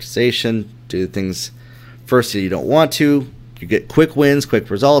beliefs, prioritization. Do the things first that you don't want to. You get quick wins, quick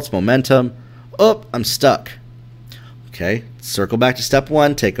results, momentum. Oh, I'm stuck. Okay, circle back to step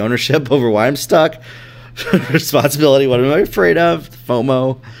 1. Take ownership over why I'm stuck. Responsibility, what am I afraid of?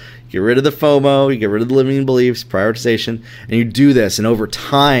 FOMO. Get rid of the FOMO. You get rid of the limiting beliefs, prioritization. And you do this. And over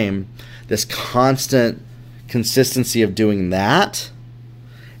time, this constant consistency of doing that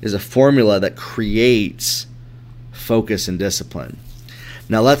is a formula that creates focus and discipline.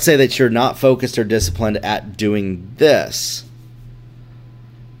 Now, let's say that you're not focused or disciplined at doing this.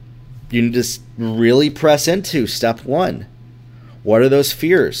 You need to really press into step 1. What are those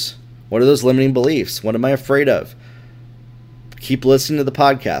fears? What are those limiting beliefs? What am I afraid of? Keep listening to the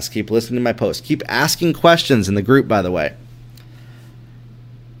podcast. Keep listening to my posts. Keep asking questions in the group, by the way.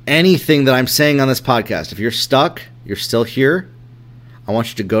 Anything that I'm saying on this podcast, if you're stuck, you're still here, I want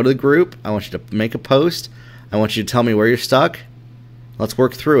you to go to the group. I want you to make a post. I want you to tell me where you're stuck. Let's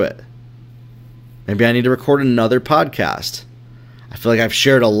work through it. Maybe I need to record another podcast. I feel like I've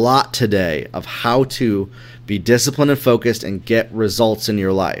shared a lot today of how to be disciplined and focused and get results in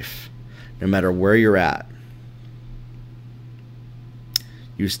your life, no matter where you're at.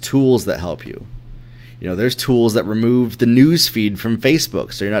 Use tools that help you. There's tools that remove the news feed from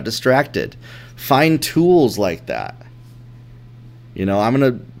Facebook so you're not distracted. Find tools like that. I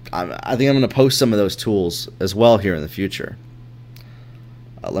think I'm gonna post some of those tools as well here in the future.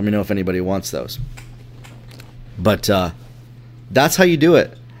 Let me know if anybody wants those. But that's how you do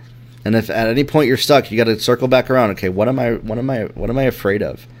it. And if at any point you're stuck, you got to circle back around. Okay, what am I afraid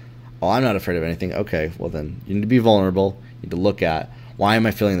of? Oh, I'm not afraid of anything. Okay, well then you need to be vulnerable. You need to look at, why am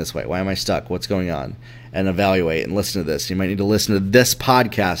I feeling this way? Why am I stuck? What's going on? And evaluate and listen to this. You might need to listen to this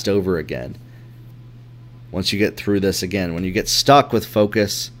podcast over again. Once you get through this again, when you get stuck with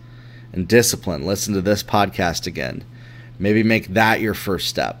focus and discipline, listen to this podcast again. Maybe make that your first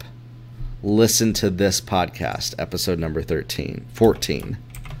step. Listen to this podcast, episode number 14.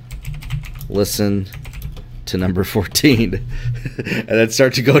 Listen to number 14 and then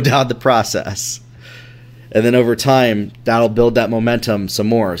start to go down the process. And then over time, that'll build that momentum some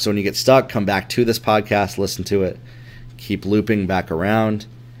more. So when you get stuck, come back to this podcast, listen to it, keep looping back around,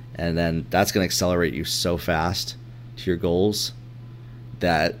 and then that's going to accelerate you so fast to your goals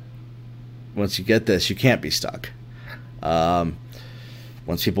that once you get this, you can't be stuck.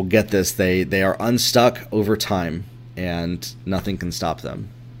 Once people get this, they are unstuck over time, and nothing can stop them.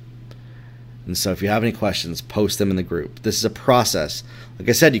 And so if you have any questions, post them in the group. This is a process. Like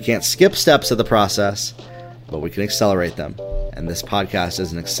I said, you can't skip steps of the process, but we can accelerate them. And this podcast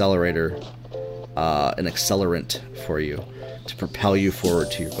is an accelerator, an accelerant for you to propel you forward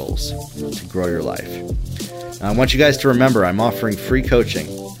to your goals, to grow your life. Now, I want you guys to remember, I'm offering free coaching,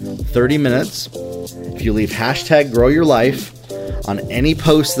 30 minutes. If you leave hashtag grow your life on any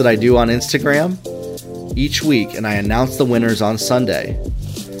post that I do on Instagram each week, and I announce the winners on Sunday.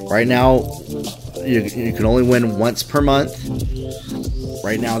 Right now, you can only win once per month.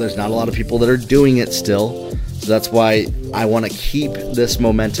 Right now, there's not a lot of people that are doing it still. So that's why I want to keep this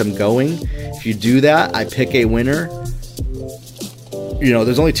momentum going. If you do that, I pick a winner.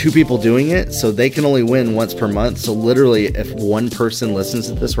 There's only 2 people doing it, so they can only win once per month. So literally, if one person listens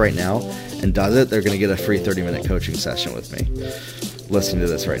to this right now and does it, they're going to get a free 30-minute coaching session with me listening to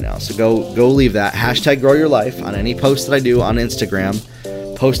this right now. So go leave that. Hashtag grow your life on any post that I do on Instagram.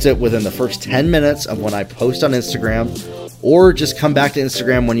 Post it within the first 10 minutes of when I post on Instagram, or just come back to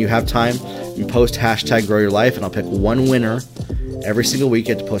Instagram when you have time and post hashtag grow your life, and I'll pick one winner every single week.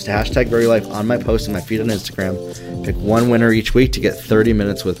 You have to post a hashtag grow your life on my post and my feed on Instagram. Pick one winner each week to get 30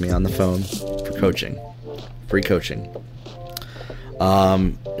 minutes with me on the phone for coaching, free coaching.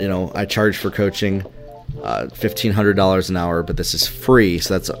 I charge for coaching $1,500 an hour, but this is free.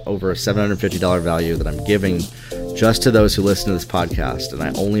 So that's over a $750 value that I'm giving just to those who listen to this podcast. And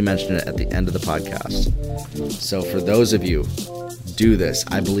I only mention it at the end of the podcast. So for those of you, do this.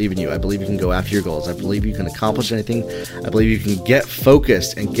 I believe in you. I believe you can go after your goals. I believe you can accomplish anything. I believe you can get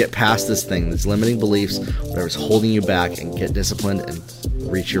focused and get past this thing, these limiting beliefs, whatever's holding you back, and get disciplined and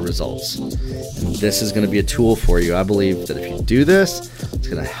reach your results. And this is going to be a tool for you. I believe that if you do this, it's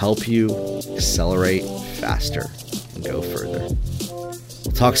going to help you accelerate faster and go further.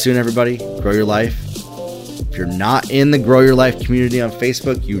 We'll talk soon, everybody. Grow your life. If you're not in the Grow Your Life community on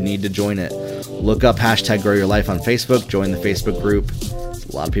Facebook, you need to join it. Look up #Grow Your Life on Facebook. Join the Facebook group. There's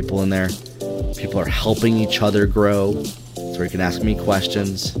a lot of people in there. People are helping each other grow. It's where you can ask me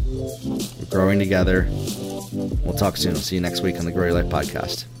questions. We're growing together. We'll talk soon. I'll see you next week on the Grow Your Life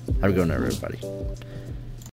podcast. Have a good one, everybody.